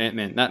fuck about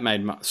Ant-Man? That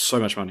made so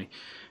much money.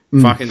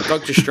 Fucking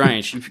Doctor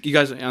Strange. You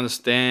guys don't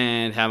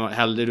understand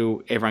how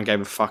little everyone gave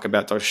a fuck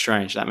about Doctor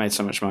Strange. That made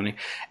so much money.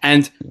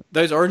 And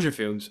those origin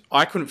films,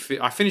 I couldn't.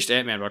 I finished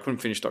Ant-Man, but I couldn't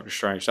finish Doctor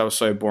Strange. That was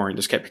so boring.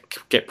 Just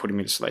kept putting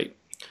me to sleep.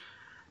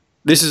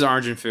 This is an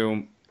origin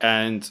film,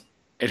 and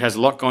it has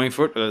a lot going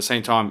for it, but at the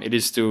same time, it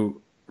is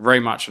still very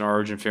much an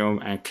origin film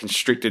and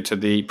constricted to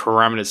the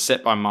parameters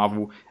set by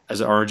Marvel as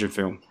an origin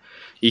film.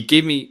 You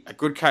give me a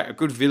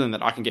good villain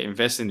that I can get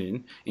invested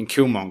in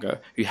Killmonger,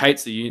 who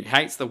hates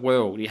the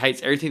world. He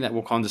hates everything that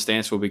Wakanda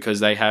stands for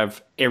because they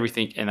have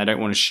everything and they don't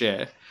want to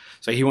share.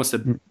 So he wants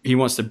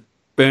to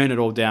burn it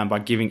all down by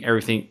giving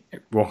everything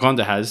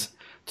Wakanda has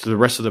to the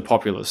rest of the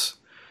populace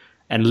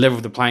and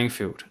level the playing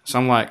field. So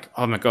I'm like,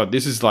 oh my god,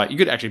 this is like, you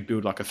could actually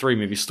build like a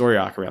 3-movie story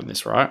arc around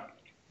this, right?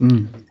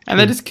 And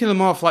they just kill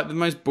him off like the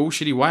most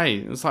bullshitty way.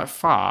 It's like,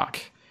 fuck.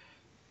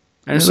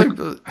 And it's like,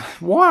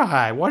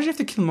 why? Why did you have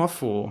to kill him off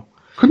for?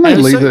 Couldn't they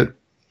leave it,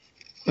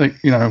 like,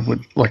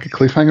 with like a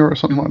cliffhanger or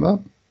something like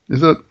that?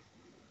 Is it?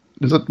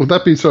 Would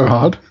that be so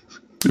hard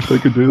if they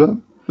could do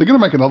that? They're going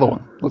to make another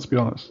one. Let's be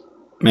honest.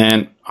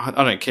 Man,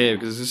 I don't care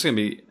because it's going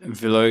to be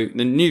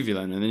the new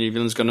villain, and the new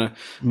villain's going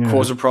to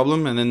cause a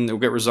problem, and then it'll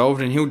get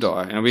resolved, and he'll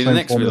die, and it'll be the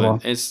next villain.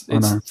 It's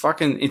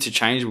fucking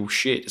interchangeable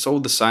shit. It's all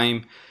the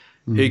same.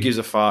 Who gives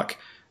a fuck?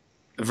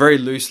 Very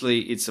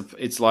loosely,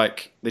 it's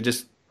like they're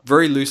just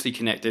very loosely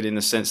connected in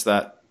the sense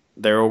that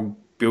they're all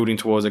building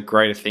towards a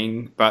greater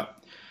thing.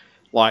 But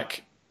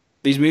like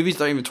these movies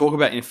don't even talk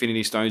about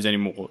Infinity Stones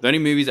anymore. The only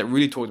movies that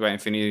really talked about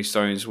Infinity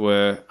Stones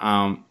were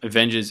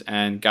Avengers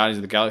and Guardians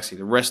of the Galaxy.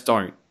 The rest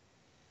don't.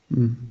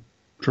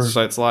 True.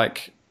 So it's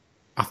like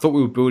I thought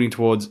we were building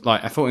towards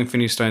I thought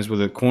Infinity Stones were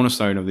the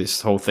cornerstone of this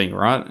whole thing,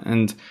 right?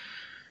 And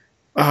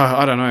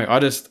I don't know. I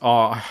just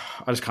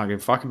can't give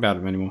a fuck about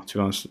them anymore, to be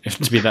honest,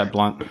 to be that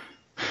blunt.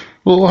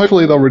 Well,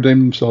 hopefully they'll redeem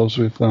themselves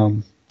with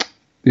the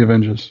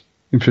Avengers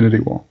Infinity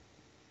War.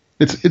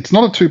 It's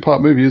not a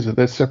 2-part movie, is it?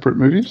 They're separate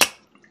movies?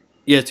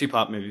 Yeah,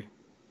 2-part movie.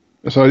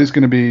 So it is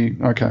going to be,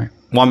 okay.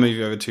 1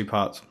 movie over 2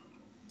 parts.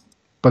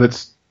 But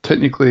it's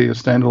technically a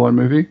standalone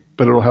movie,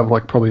 but it'll have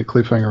like probably a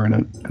cliffhanger in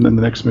it, and then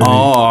the next movie.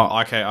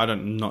 Oh, okay.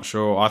 I'm not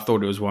sure. I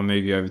thought it was 1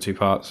 movie over 2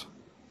 parts.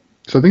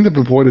 So I think they've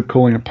avoided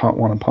calling it part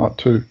 1 and part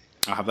 2.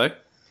 Oh, have they?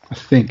 I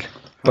think.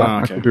 But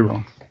I could be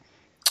wrong.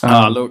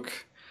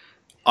 Look.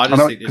 I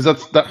just think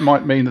because that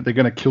might mean that they're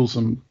going to kill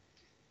some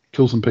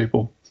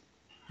people,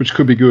 which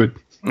could be good.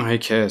 Who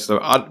cares? Though?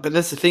 But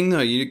that's the thing, though.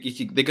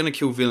 They're going to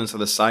kill villains for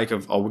the sake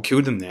of, we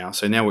killed them now,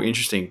 so now we're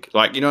interesting.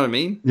 Like, you know what I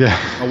mean? Yeah.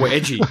 Oh, we're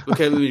edgy. Look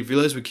how many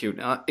villains we killed.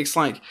 It's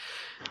like,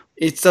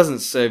 it doesn't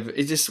serve.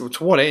 It just,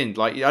 to what end?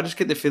 Like, I just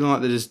get the feeling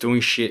like they're just doing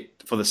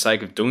shit for the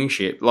sake of doing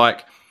shit.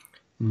 Like,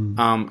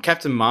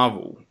 Captain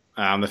Marvel,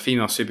 the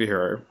female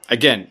superhero,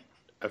 again,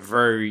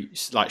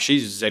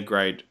 she's Z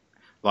grade.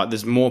 Like,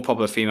 there's more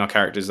popular female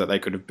characters that they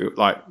could have built.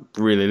 Like,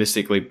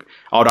 realistically,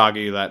 I would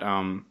argue that,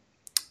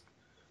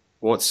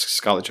 what's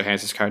Scarlett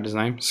Johansson's character's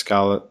name?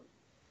 Scarlet.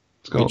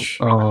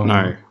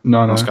 No,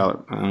 not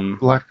Scarlet.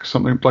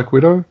 Black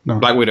Widow. No,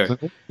 Black Widow.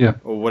 Yeah,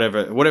 or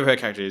whatever her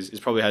character is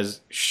probably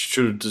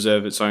should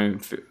deserve its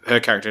own.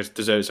 Her character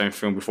deserves its own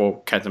film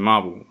before Captain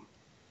Marvel.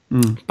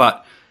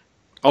 But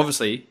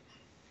obviously,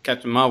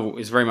 Captain Marvel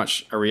is very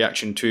much a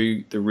reaction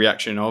to the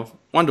reaction of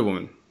Wonder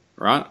Woman,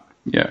 right?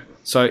 Yeah.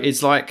 So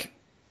it's like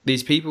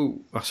these people.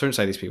 I shouldn't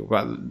say these people,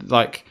 but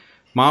like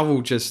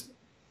Marvel just.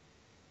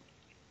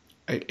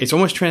 It's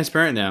almost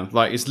transparent now.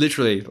 Like, it's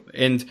literally,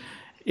 and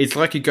it's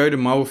like you go to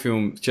Marvel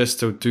film just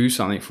to do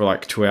something for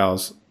like 2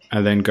 hours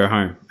and then go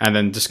home and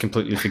then just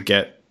completely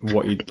forget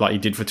what you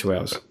did for 2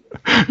 hours.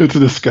 It's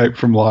an escape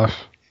from life.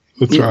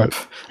 That's right.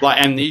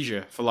 Like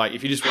amnesia for like,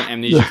 if you just want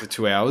amnesia for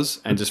 2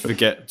 hours and just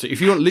forget, if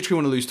you literally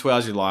want to lose 2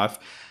 hours of your life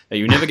that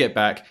you never get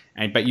back,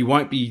 but you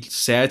won't be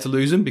sad to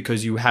lose them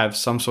because you have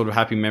some sort of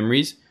happy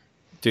memories,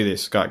 do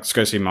this. Just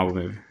go see a Marvel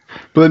movie.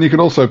 But then you can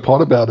also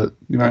pot about it.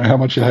 You know how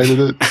much you hated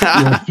it.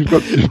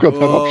 You've got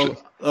that option.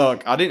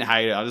 Look, I didn't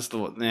hate it. I just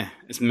thought,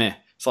 it's meh.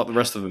 It's like the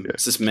rest of them. Yeah,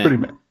 it's just meh. Pretty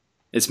meh.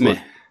 It's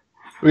meh.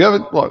 We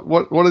haven't like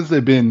what has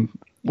there been?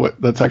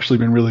 That's actually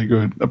been really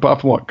good apart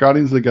from what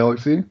Guardians of the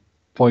Galaxy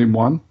Volume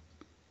 1,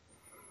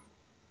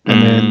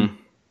 and then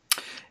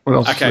what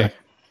else? Okay,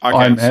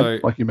 Iron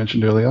Man, like you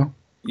mentioned earlier.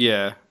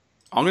 Yeah,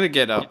 I'm gonna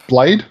get up.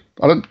 Blade.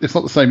 It's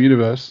not the same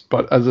universe,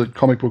 but as a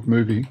comic book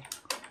movie.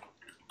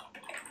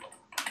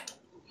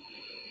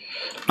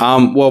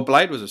 Well,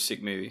 Blade was a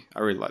sick movie. I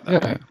really like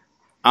that.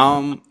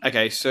 Yeah.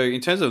 Okay, so in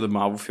terms of the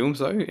Marvel films,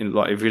 though,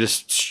 if you're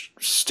just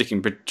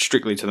sticking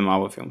strictly to the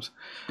Marvel films,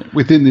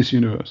 within this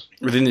universe,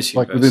 within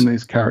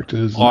these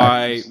characters,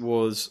 Iron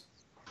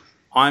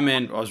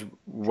Man, I was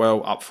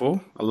well up for.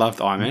 I loved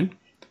Iron Man.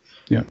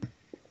 Yeah.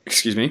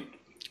 Excuse me.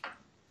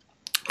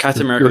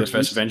 Captain America: The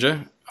First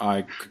Avenger.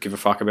 I could give a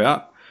fuck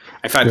about.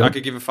 In fact, Yeah. I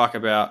could give a fuck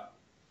about.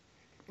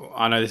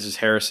 I know this is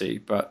heresy,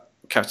 but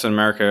Captain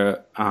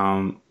America,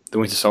 the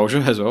Winter Soldier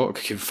as well. I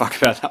could give a fuck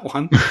about that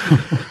one.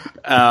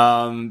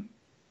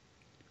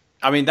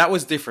 I mean, that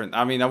was different.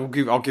 I mean, I'll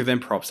give them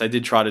props. They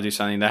did try to do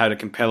something. They had a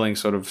compelling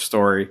sort of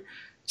story.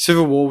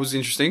 Civil War was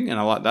interesting, and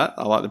I like that.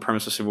 I like the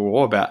premise of Civil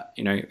War about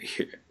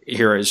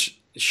heroes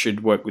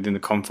should work within the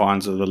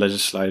confines of the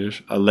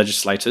legislators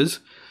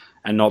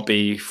and not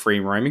be free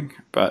roaming.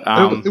 But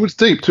it was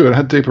deep too. It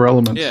had deeper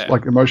elements, Yeah.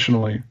 like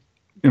emotionally.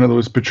 There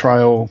was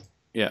betrayal.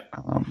 yeah,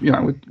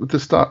 With the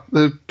start,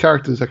 the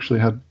characters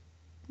actually had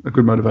a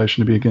good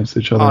motivation to be against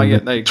each other. Oh, and yeah,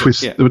 there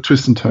were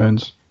twists and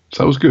turns,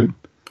 so it was good.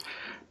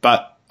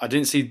 but I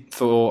didn't see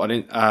Thor. I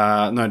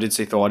did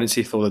see Thor. I didn't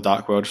see Thor: The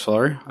Dark World.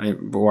 Sorry, I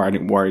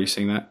didn't worry you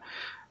seeing that.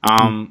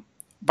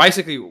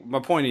 Basically, my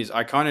point is,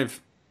 I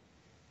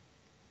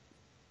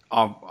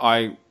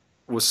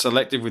was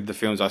selective with the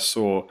films I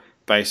saw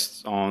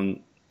based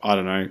on, I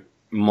don't know,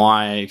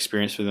 my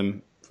experience with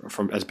them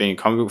as being a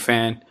comic book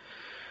fan,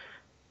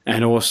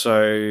 and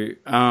also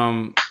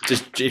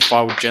just if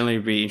I would generally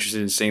be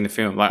interested in seeing the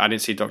film. Like, I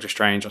didn't see Doctor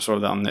Strange. I saw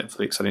that on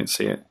Netflix. I didn't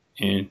see it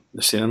in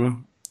the cinema.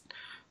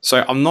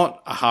 So I'm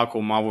not a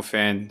hardcore Marvel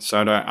fan.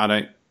 So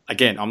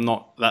again, I'm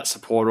not that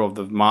supporter of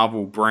the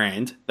Marvel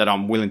brand that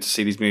I'm willing to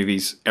see these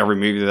movies, every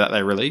movie that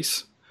they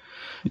release.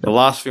 Yeah. The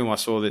last film I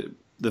saw,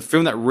 the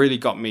film that really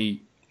got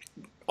me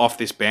off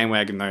this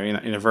bandwagon, though,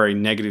 in a very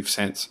negative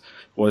sense,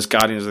 was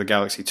Guardians of the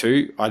Galaxy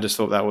 2. I just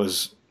thought that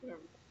was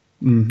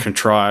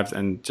contrived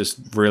and just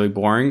really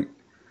boring.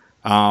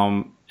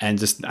 And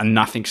just a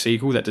nothing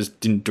sequel that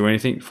just didn't do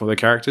anything for the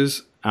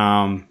characters.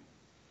 And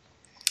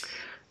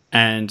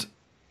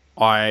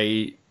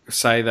I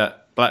say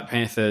that Black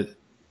Panther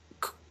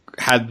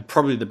had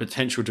probably the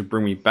potential to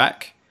bring me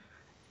back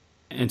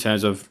in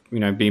terms of,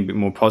 being a bit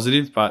more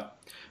positive, but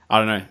I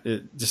don't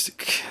know, just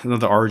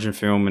another origin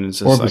film, and it's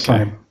just more of the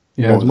same.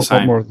 Yeah, it's a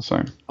lot more of the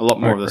same. A lot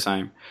more of the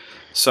same.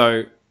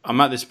 So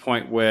I'm at this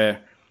point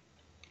where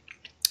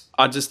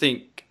I just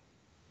think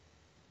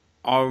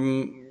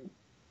I'm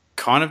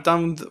kind of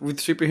done with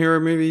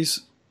superhero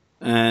movies,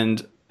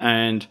 and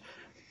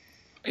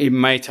it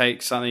may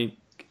take something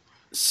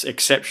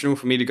exceptional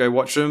for me to go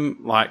watch them.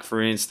 Like,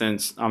 for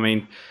instance, I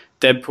mean,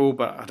 Deadpool,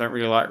 but I don't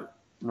really like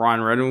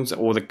Ryan Reynolds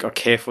or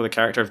care for the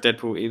character of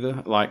Deadpool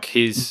either. Like,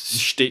 his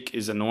shtick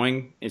is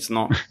annoying. It's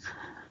not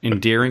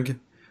endearing.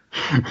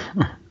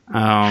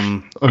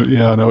 Oh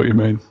yeah, I know what you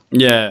mean.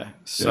 Yeah,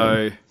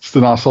 so it's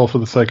an arsehole for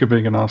the sake of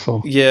being an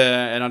arsehole.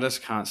 Yeah, and I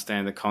just can't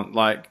stand the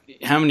like,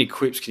 how many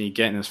quips can you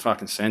get in this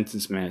fucking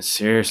sentence, man?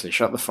 Seriously,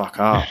 shut the fuck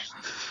up.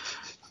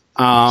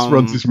 Just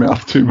runs his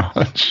mouth too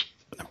much.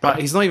 But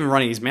he's not even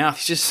running his mouth.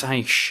 He's just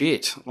saying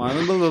shit. Like,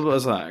 blah, blah, blah.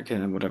 It's like, okay,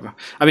 whatever.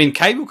 I mean,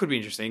 Cable could be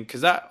interesting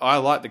because I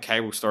like the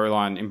Cable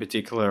storyline in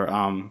particular.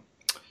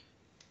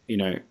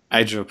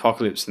 Age of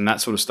Apocalypse and that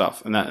sort of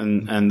stuff,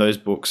 and those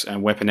books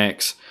and Weapon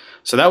X.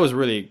 So that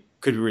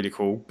could be really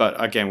cool.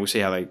 But again, we'll see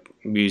how they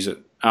use it.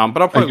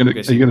 But I'll probably are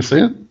you going to see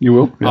it? You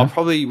will. Yeah. I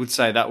probably would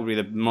say that would be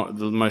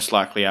the most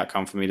likely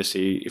outcome for me to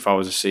see if I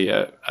was to see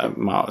a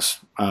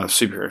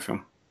superhero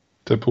film.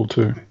 Deadpool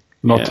 2,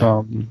 not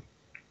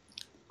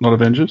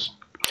Avengers.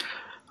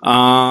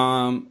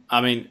 I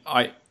mean,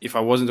 if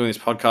I wasn't doing this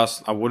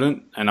podcast, I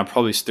wouldn't, and I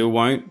probably still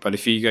won't. But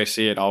if you go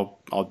see it, I'll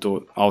do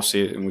it. I'll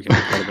see it, and we can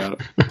talk about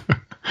it.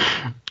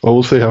 Well,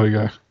 we'll see how we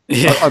go.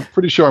 Yeah. I'm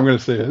pretty sure I'm going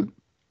to see it.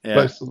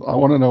 Yeah. I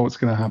want to know what's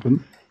going to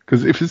happen,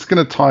 because if it's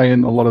going to tie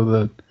in a lot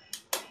of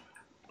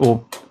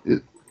are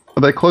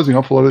they closing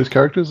off a lot of these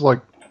characters? Like,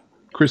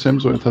 Chris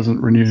Hemsworth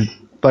hasn't renewed.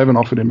 They haven't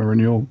offered him a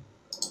renewal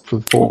for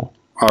Thor.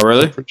 Oh,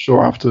 really? I'm pretty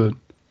sure after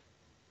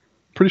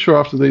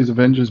these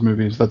Avengers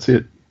movies, that's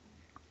it.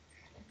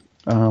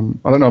 I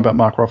don't know about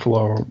Mark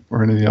Ruffalo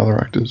or any of the other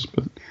actors,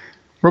 but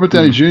Robert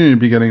Downey Jr. would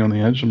be getting on the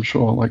edge, I'm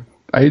sure, like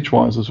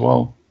age-wise as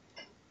well.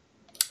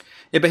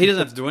 Yeah, but he doesn't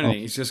have to do anything.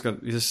 He just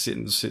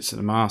sits in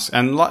a mask,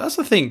 and like, that's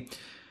the thing.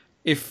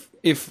 If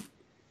it's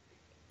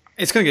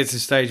going to get to the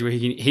stage where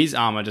his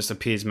armor just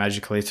appears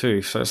magically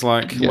too, so it's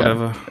like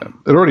whatever. Yeah.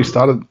 It already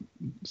started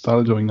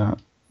doing that.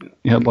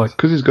 He had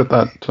because he's got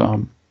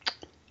that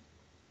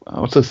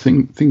what's that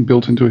thing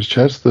built into his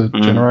chest, the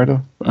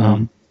generator.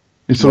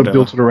 He sort of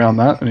built it around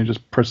that, and he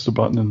just pressed a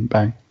button and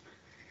bang.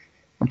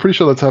 I'm pretty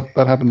sure that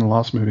happened in the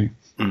last movie.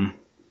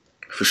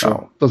 For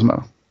sure. Doesn't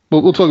matter.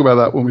 We'll talk about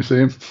that when we see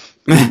him.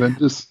 Then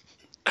just.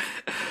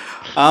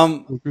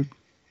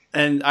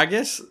 And I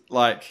guess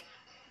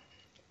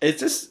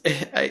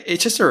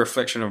it's just a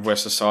reflection of where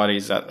society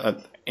is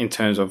at in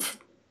terms of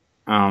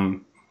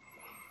where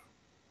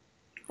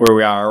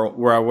we are,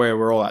 where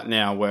we're all at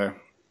now, where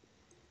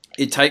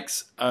it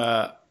takes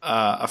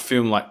a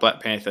film like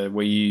Black Panther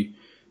where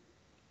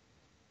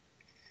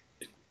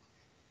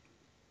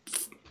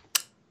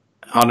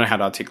I don't know how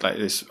to articulate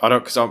this.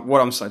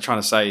 What I'm trying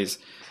to say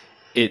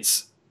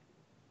is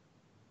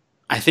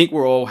I think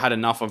we're all had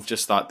enough of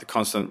just the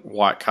constant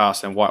white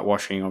cast and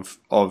whitewashing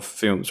of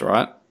films,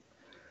 right?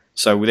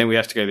 So then we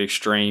have to go to the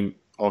extreme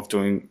of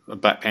doing a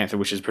Black Panther,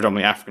 which is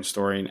predominantly African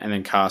story, and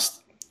then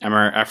cast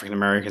African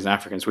Americans and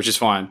Africans, which is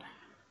fine.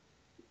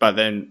 But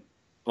then,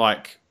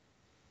 like,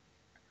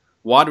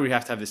 why do we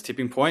have to have this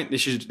tipping point? We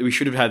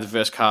should have had a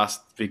diverse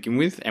cast to begin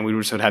with, and we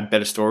would have had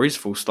better stories.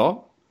 Full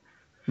stop.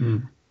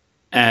 Mm.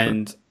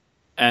 And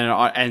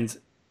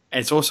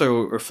it's also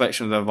a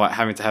reflection of like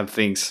having to have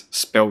things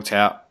spelt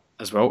out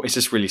as well. It's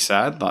just really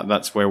sad. Like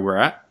that's where we're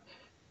at.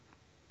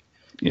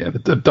 Yeah,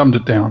 they've dumbed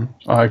it down.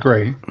 I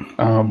agree.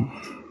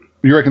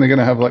 You reckon they're going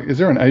to have like? Is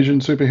there an Asian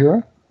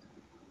superhero?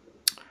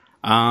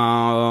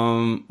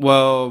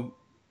 Well,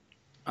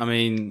 I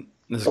mean,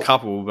 there's a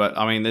couple, but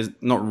I mean, there's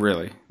not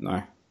really.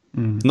 No,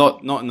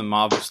 not in the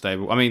Marvel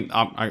stable. I mean,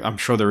 I'm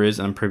sure there is,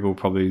 and people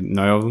probably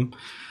know of them.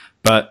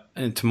 But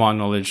to my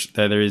knowledge,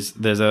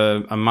 there's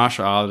a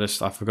martial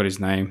artist, I forgot his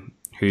name,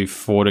 who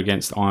fought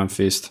against Iron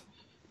Fist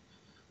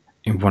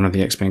in one of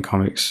the X-Men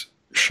comics,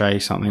 Shay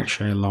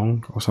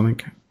Long or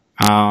something.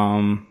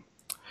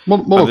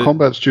 Mortal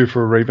Kombat's due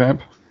for a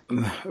revamp.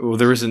 Well,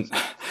 there isn't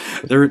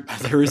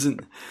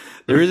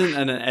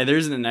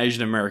an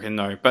Asian American,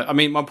 no. But I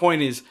mean, my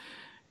point is,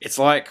 it's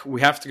like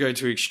we have to go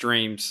to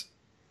extremes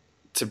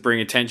to bring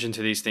attention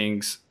to these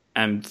things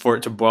and for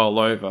it to boil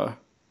over.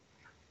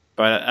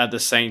 But at the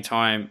same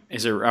time,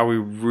 are we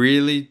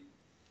really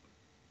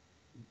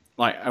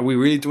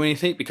doing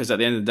anything? Because at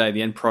the end of the day,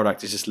 the end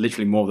product is just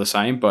literally more of the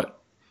same, but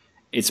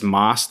it's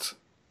masked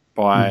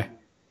by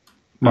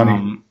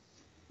money.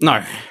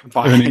 No,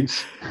 by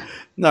earnings.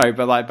 No,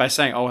 but like by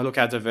saying, "Oh, look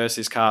how diverse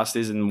this cast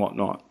is" and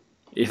whatnot.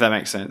 If that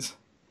makes sense.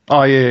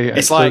 Oh yeah.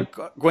 It's like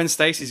Gwen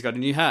Stacy's got a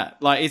new hat.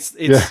 Like it's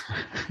yeah.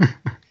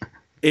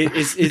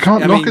 You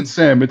can't knock it,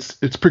 Sam.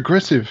 It's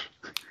progressive.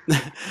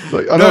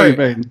 Like, I know what you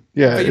mean.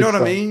 Yeah, but you know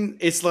what I mean.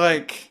 It's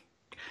like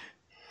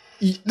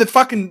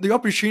the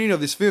opportunity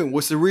of this film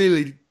was to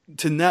really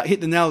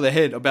hit the nail on the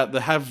head about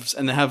the haves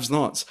and the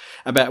have-nots,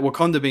 about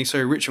Wakanda being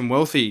so rich and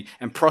wealthy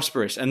and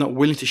prosperous, and not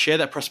willing to share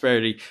that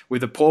prosperity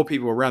with the poor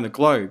people around the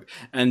globe.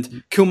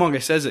 And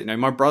Killmonger says it. You know,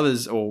 my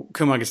brothers or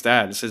Killmonger's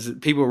dad says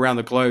that people around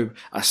the globe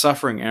are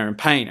suffering and are in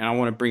pain, and I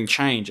want to bring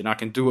change, and I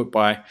can do it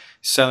by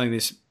selling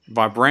this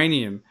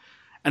vibranium.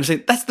 And I say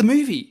that's the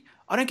movie.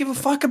 I don't give a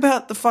fuck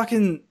about the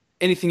fucking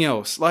anything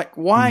else. Like,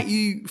 why are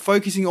you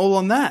focusing all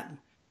on that?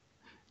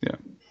 Yeah,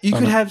 you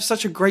could have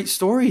such a great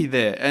story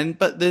there,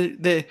 but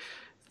they're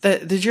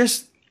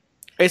just.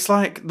 It's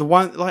like the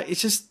one, like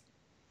it's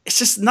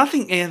just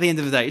nothing at the end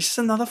of the day. It's just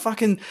another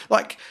fucking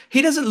like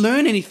he doesn't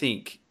learn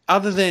anything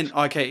other than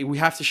okay, we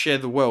have to share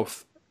the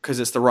wealth because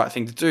it's the right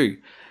thing to do,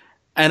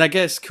 and I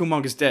guess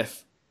Killmonger's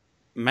death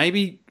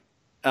maybe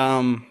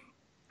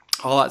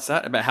highlights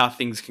that about how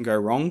things can go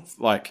wrong.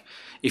 Like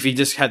if he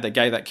just gave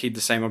that kid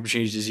the same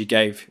opportunities as he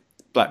gave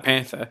Black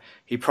Panther,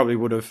 he probably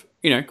would have,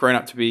 grown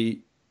up to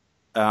be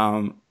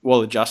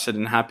well adjusted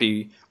and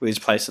happy with his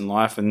place in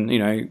life, and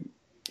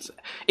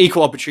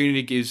equal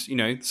opportunity gives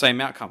the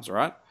same outcomes,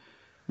 right?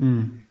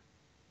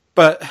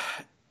 But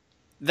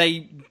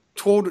they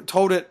told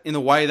it in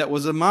a way that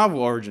was a Marvel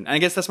origin, and I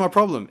guess that's my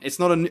problem. It's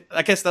not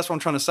I guess that's what I'm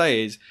trying to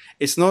say is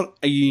it's not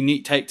a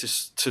unique take to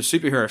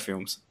superhero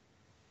films.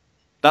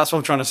 That's what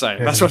I'm trying to say.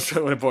 Yeah. That's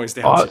what it boils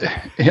down to.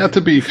 He had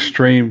to be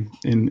extreme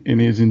in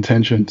his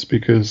intentions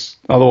because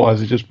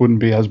otherwise it just wouldn't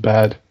be as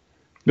bad.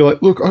 Be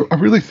like, look, I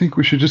really think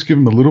we should just give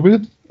him a little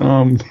bit.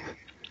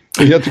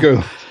 He had to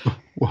go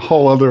the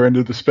whole other end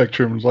of the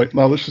spectrum. It was like,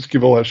 no, let's just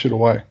give all that shit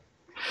away.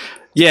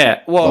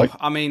 Yeah, well,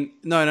 I mean,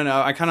 no,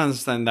 I can't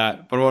understand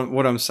that. But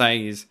what I'm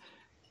saying is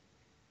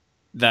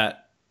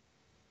that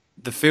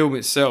the film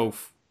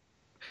itself,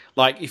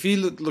 like if you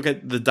look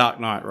at The Dark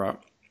Knight, right,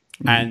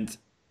 and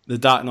The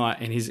Dark Knight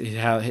and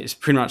how it's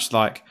pretty much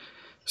like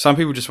some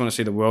people just want to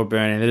see the world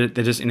burn and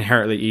they're just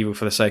inherently evil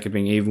for the sake of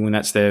being evil, and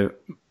that's their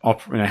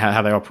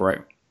how they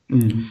operate.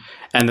 And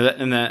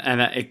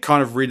that it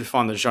kind of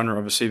redefined the genre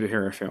of a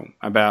superhero film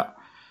about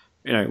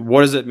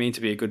what does it mean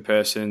to be a good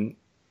person,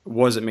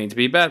 what does it mean to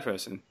be a bad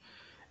person.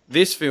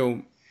 This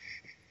film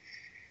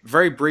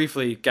very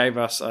briefly gave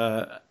us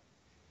a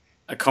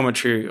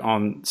commentary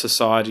on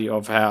society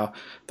of how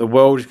the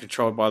world is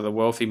controlled by the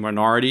wealthy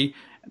minority,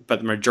 but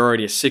the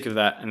majority are sick of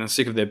that and are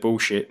sick of their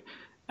bullshit,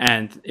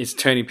 and it's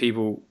turning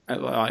people,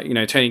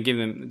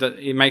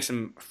 it makes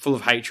them full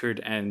of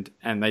hatred and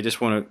they just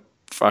want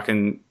to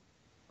fucking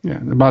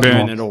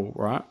burn it all,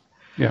 right?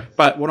 Yeah.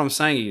 But what I'm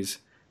saying is,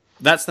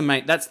 that's the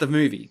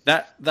movie.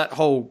 That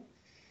whole,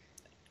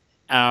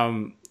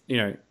 and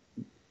the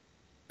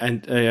I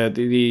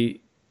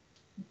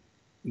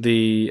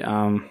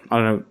don't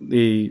know,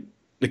 the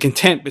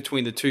contempt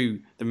between the two,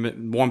 the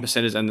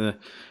 1%ers and the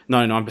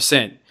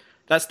 99%.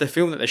 That's the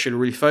film that they should have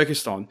really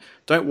focused on.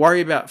 Don't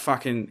worry about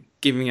fucking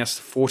giving us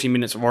 40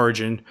 minutes of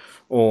origin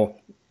or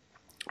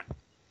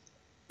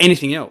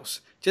anything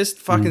else. Just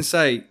fucking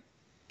say,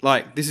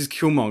 like, this is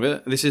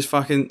Killmonger. This is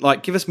fucking,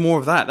 like, give us more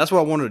of that. That's what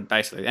I wanted,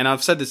 basically. And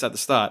I've said this at the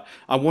start.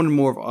 I wanted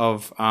more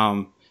of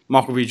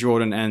Michael B.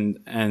 Jordan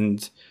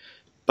and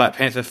Black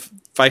Panther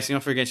facing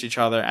off against each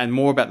other, and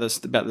more about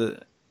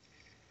the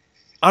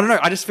I don't know.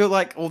 I just feel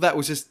like all that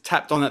was just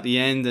tapped on at the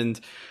end, and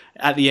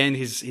at the end,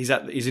 he's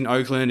in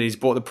Oakland. And he's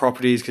bought the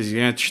properties because he's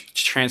going to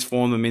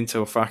transform them into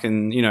a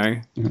fucking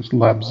It's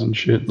labs and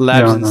shit.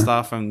 labs and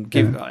stuff, and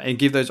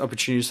give those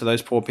opportunities to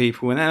those poor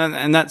people,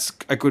 and that's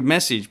a good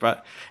message.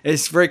 But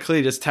it's very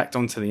clearly just tacked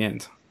on to the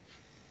end.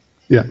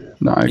 Yeah,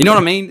 no, you know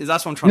what I mean?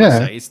 That's what I'm trying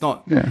to say. It's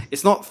not. Yeah.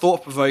 It's not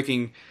thought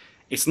provoking.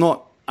 It's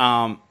not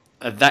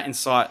that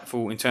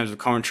insightful in terms of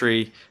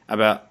commentary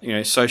about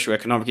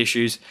socio-economic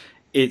issues.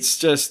 It's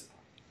just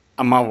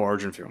a Marvel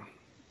origin film.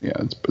 Yeah,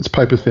 it's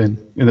paper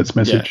thin in its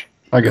message.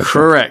 Yeah. I guess.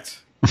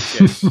 Correct.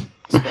 Yes.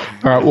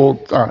 All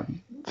right.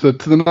 So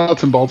to the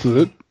nuts and bolts of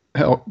it,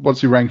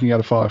 what's your ranking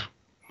out of 5?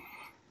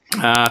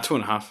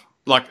 2.5.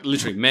 Like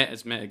literally, meh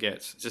as meh it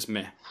gets. It's just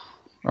meh.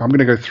 I'm going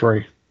to go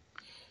 3.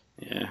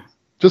 Yeah.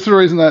 Just for the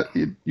reason that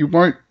you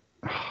won't.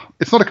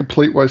 It's not a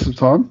complete waste of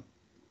time.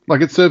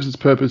 Like, it serves its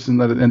purpose in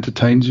that it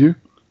entertains you,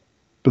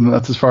 but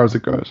that's as far as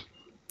it goes.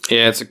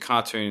 Yeah, it's a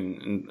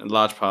cartoon in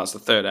large parts. The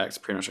third act's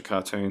pretty much a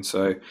cartoon,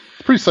 so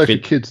it's pretty safe for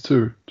kids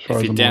too. As far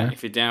as I'm aware.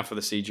 If you're down for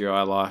the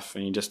CGI life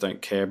and you just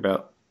don't care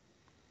about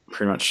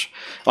pretty much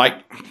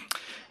like.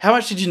 How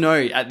much did you know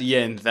at the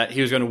end that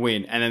he was going to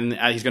win, and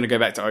then he's going to go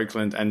back to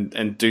Oakland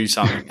and do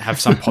something, have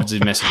some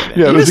positive message?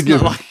 Yeah, it was a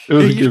given.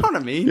 You know what I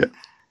mean?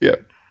 Yeah.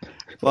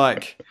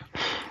 Like,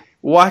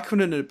 why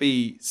couldn't it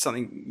be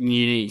something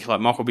unique, like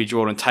Michael B.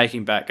 Jordan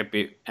taking back a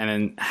bit and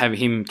then have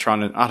him trying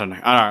to, I don't know.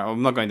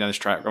 I'm not going down this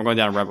track. I'm going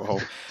down a rabbit hole.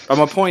 But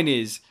my point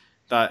is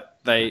that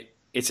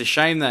it's a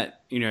shame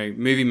that,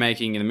 movie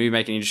making and the movie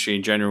making industry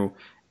in general,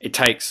 it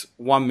takes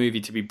one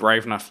movie to be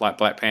brave enough, like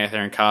Black Panther,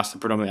 and cast a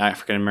predominantly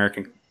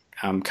African-American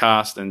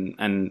cast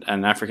and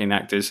African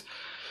actors,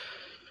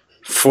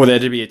 for there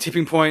to be a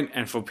tipping point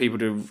and for people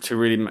to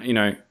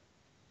really,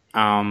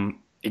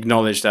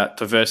 acknowledge that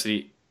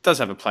diversity does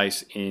have a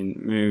place in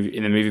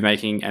the movie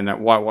making, and that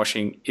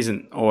whitewashing is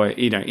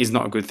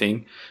not a good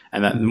thing,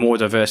 and that the more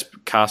diverse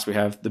cast we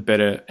have, the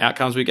better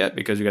outcomes we get,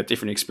 because we got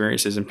different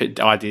experiences and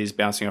ideas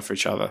bouncing off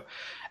each other.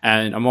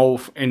 And I'm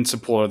all in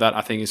support of that. I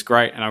think it's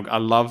great, and I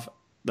love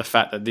the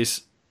fact that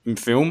this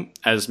film,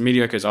 as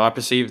mediocre as I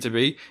perceive it to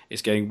be,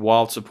 is getting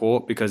wild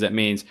support, because that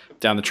means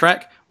down the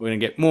track we're going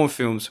to get more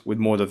films with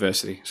more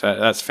diversity. So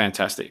that's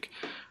fantastic.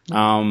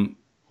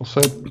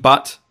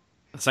 But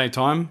at the same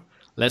time,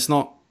 let's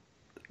not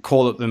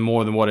call it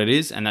more than what it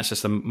is, and that's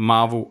just a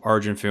Marvel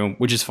origin film,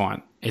 which is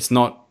fine. It's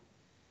not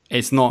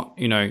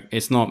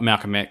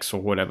Malcolm X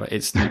or whatever.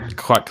 It's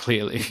quite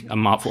clearly a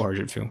Marvel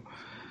origin film.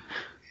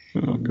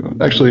 Oh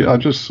god! Actually, I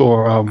just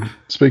saw.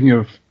 Speaking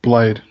of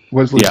Blade,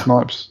 Wesley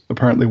Snipes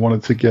apparently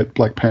wanted to get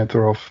Black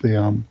Panther off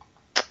the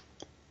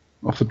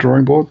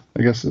drawing board.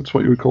 I guess that's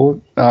what you would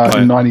call it.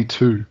 In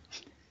 '92,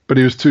 but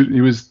he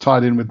was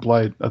tied in with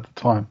Blade at the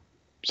time.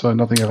 So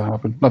nothing ever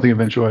happened. Nothing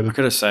eventuated. I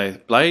gotta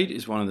say, Blade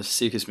is one of the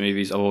sickest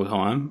movies of all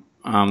time.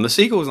 The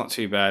sequel is not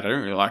too bad. I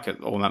don't really like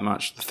it all that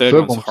much. The third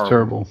one's horrible.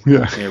 Terrible.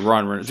 Yeah. Yeah,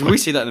 Ryan Reynolds. Did we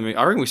see that in the movie?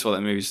 I reckon we saw that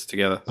in the movies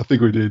together. I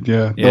think we did,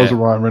 yeah. That was a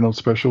Ryan Reynolds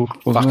special,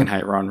 wasn't it?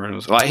 Hate Ryan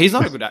Reynolds. Like, he's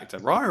not a good actor.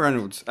 Ryan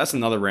Reynolds, that's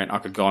another rant I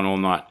could go on all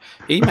night.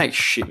 He makes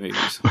shit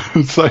movies.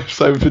 Save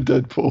for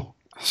Deadpool.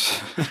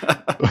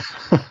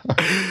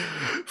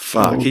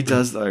 Fuck, he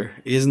does though.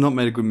 He has not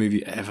made a good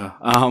movie ever.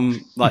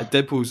 Like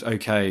Deadpool's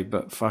okay,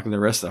 but fucking the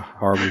rest are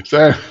horrible.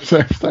 Stay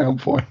on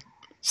point.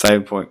 Stay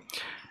on point.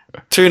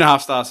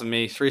 2.5 stars for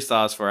me, 3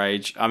 stars for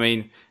Age. I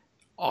mean,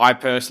 I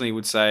personally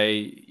would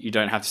say you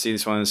don't have to see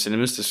this one in the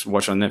cinemas. Just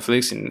watch it on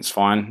Netflix and it's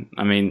fine.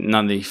 I mean,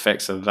 none of the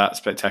effects are that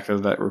spectacular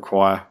that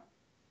require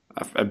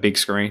a big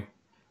screen.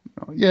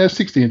 Yeah,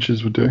 60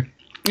 inches would do.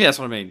 Yeah, that's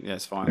what I mean. Yeah,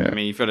 it's fine. Yeah. I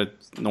mean, you've got a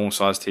normal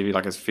size TV,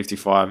 like a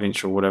 55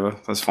 inch or whatever.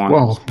 That's fine.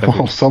 Well,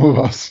 some of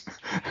us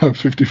have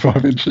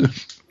 55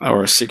 inches.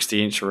 Or a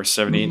 60 inch or a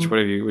 70 inch,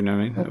 whatever you know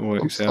what I mean. It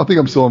works out. I think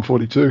I'm still on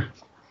 42.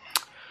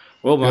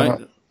 Well,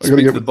 mate, I got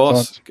to get the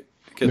boss.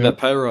 Get that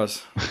pay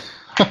rise.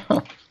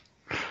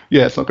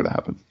 Yeah, it's not going to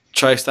happen.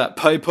 Chase that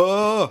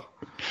paper.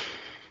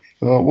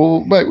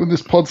 Well, mate, when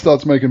this pod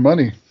starts making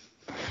money,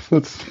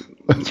 that's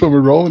when we're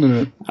rolling in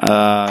it.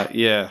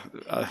 Yeah.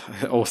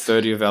 All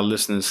 30 of our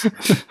listeners.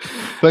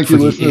 Thank you,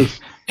 listeners.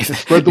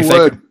 Spread the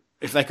word.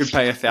 If they could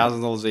pay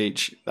 $1,000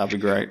 each, that'd be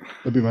great.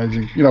 That'd be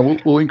amazing.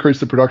 We'll increase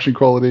the production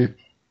quality.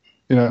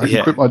 I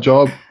can quit my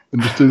job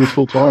and just do this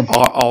full time.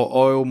 I'll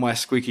oil my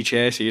squeaky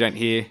chair so you don't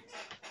hear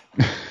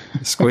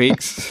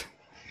squeaks.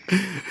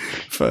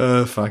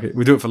 Fuck it.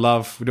 We do it for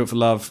love.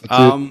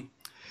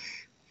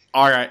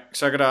 All right.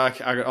 So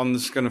I'm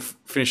just gonna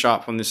finish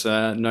up on this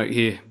note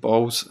here,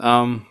 Bowles.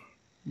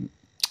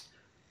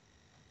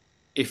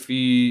 If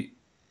you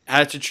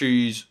had to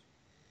choose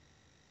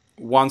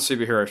one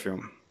superhero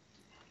film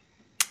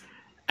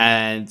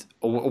and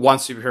one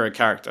superhero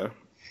character,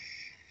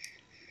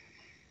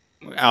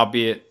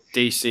 albeit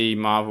DC,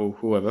 Marvel,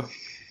 whoever,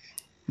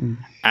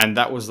 and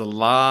that was the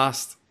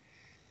last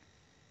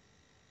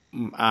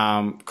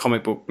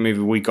comic book movie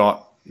we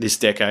got this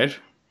decade,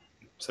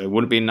 so it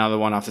wouldn't be another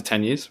one after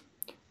 10 years,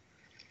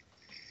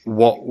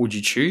 what would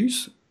you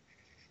choose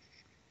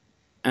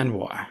and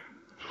why?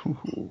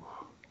 Ooh,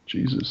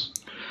 Jesus.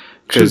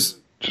 Because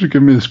Should have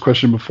given me this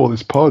question before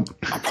this pod.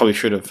 I probably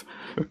should have.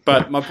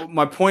 But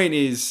my point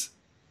is,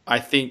 I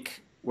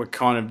think we're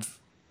kind of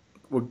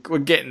we're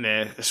getting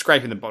there,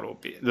 scraping the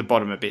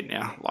bottom a bit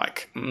now.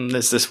 Like,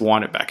 let's just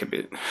wind it back a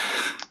bit.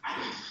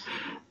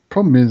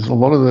 Problem is, a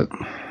lot of it,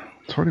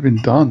 it's already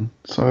been done.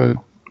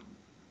 So,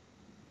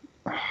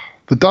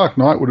 The Dark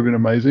Knight would have been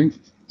amazing.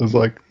 It was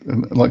like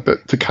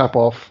that to cap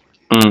off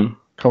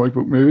comic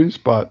book movies,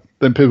 but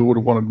then people would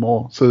have wanted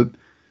more. So, the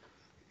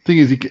thing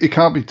is, it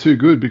can't be too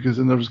good because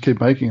then they'll just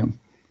keep making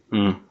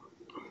them.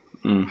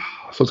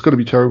 So it's got to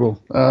be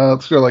terrible.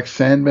 Let's go like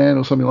Sandman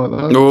or something like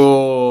that.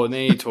 Oh, now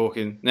you're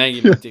talking. Now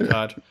you're giving me a dick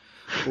hard.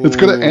 It's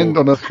got to end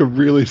on a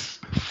really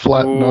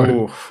flat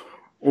note.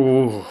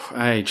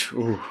 Age.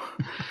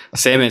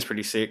 Sandman's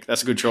pretty sick.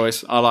 That's a good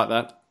choice. I like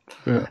that.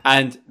 Yeah.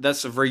 And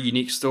that's a very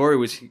unique story,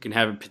 which you can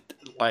have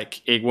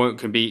it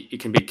can be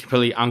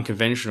completely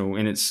unconventional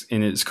in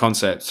its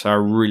concept. So I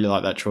really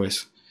like that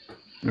choice.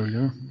 There we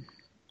go.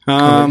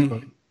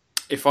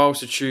 If I was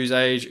to choose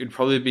age, it'd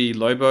probably be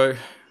Lobo.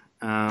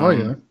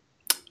 Yeah.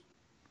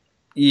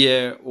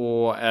 Yeah,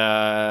 or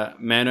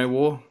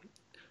Manowar.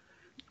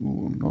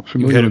 Ooh, I'm not You've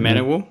familiar. heard of with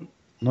Manowar?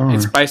 No.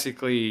 It's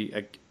basically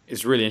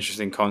it's a really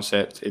interesting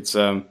concept. It's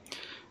a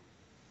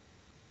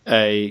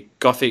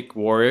Gothic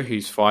warrior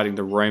who's fighting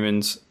the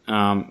Romans,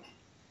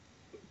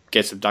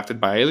 gets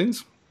abducted by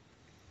aliens.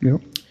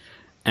 Yep.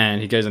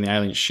 And he goes on the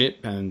alien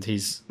ship, and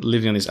he's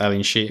living on this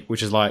alien ship,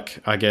 which is like,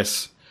 I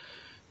guess,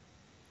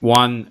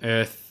 1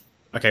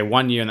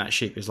 year on that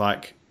ship is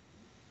like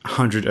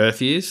 100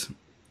 Earth years.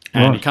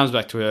 And Right. he comes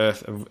back to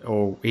Earth,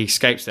 or he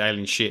escapes the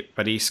alien ship,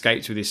 but he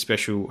escapes with this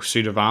special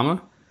suit of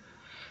armor.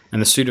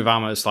 And the suit of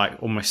armor is like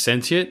almost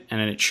sentient, and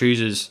then it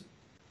chooses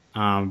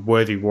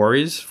worthy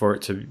warriors for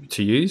it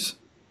to use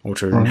or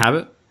to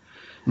inhabit.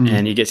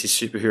 And he gets his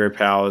superhero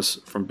powers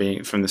from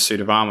the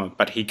suit of armor.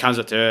 But he comes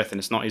up to Earth, and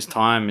it's not his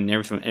time, and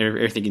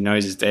everything he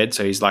knows is dead.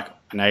 So he's like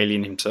an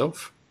alien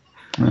himself.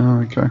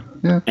 Oh, okay.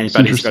 Yeah.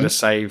 But he's got to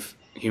save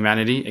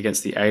humanity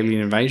against the alien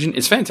invasion.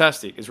 It's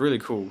fantastic. It's really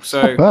cool.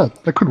 So Not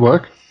bad. That could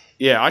work.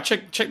 yeah, I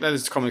checked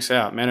those comics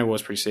out.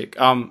 Manowar pretty sick.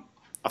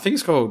 I think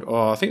it's called.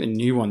 I think the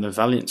new one, the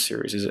Valiant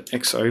series, is it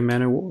XO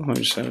Manowar? Let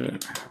me just say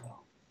it.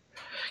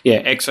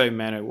 Yeah, XO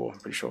Manowar. I'm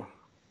pretty sure.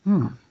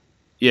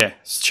 Yeah,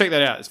 so check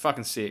that out. It's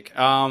fucking sick.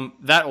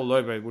 That or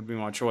Lobo would be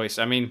my choice.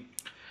 I mean,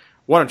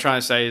 what I'm trying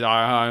to say is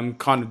I'm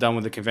kind of done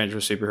with the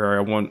conventional superhero.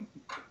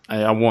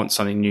 I want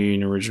something new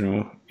and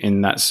original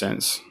in that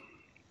sense.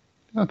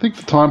 I think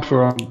the time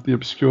for the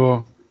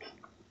obscure,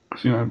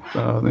 in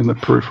the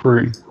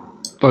periphery,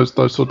 those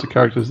sorts of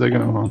characters, they're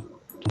going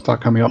to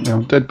start coming up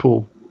now.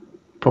 Deadpool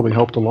probably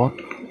helped a lot.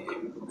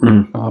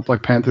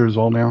 Black Panther as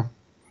well now.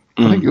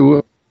 I think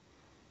we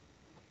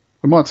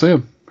might see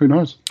him. Who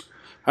knows?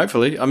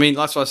 Hopefully. I mean,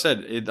 that's what I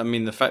said.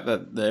 The fact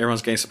that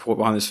everyone's getting support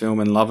behind this film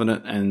and loving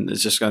it, and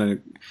it's just going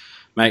to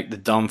make the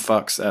dumb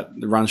fucks at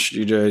the Run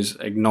Studios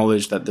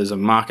acknowledge that there's a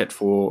market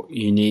for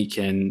unique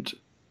and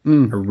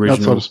original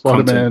outside of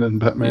Spider-Man content. and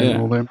Batman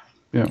and all them.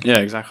 Yeah. Yeah,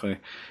 exactly.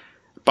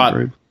 But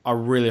Agreed. I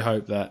really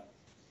hope that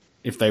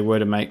if they were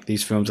to make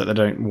these films, that they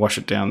don't wash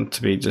it down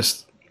to be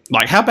just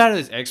like, how bad are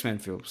these X-Men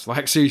films?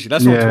 Like, seriously,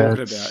 that's what I'm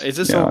talking about. It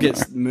just all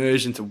gets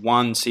merged into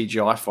one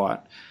CGI fight.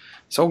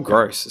 It's all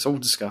gross. It's all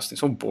disgusting.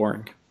 It's all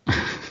boring.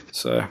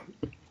 So,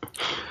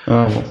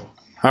 all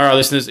right,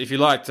 listeners, if you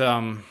liked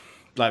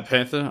Black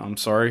Panther, I'm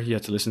sorry you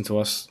had to listen to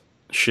us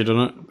shit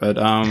on it, but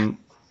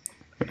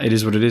it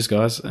is what it is,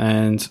 guys.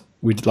 And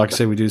like I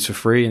said, we do this for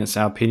free, and it's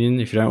our opinion.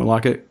 If you don't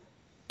like it,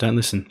 don't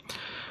listen.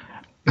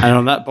 And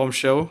on that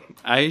bombshell,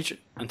 Age,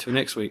 until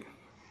next week.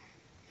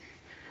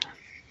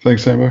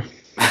 Thanks, Sambo.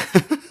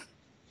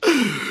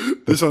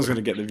 This one's going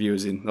to get the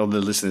viewers in, or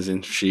the listeners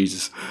in.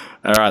 Jesus.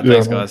 All right,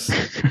 thanks, guys.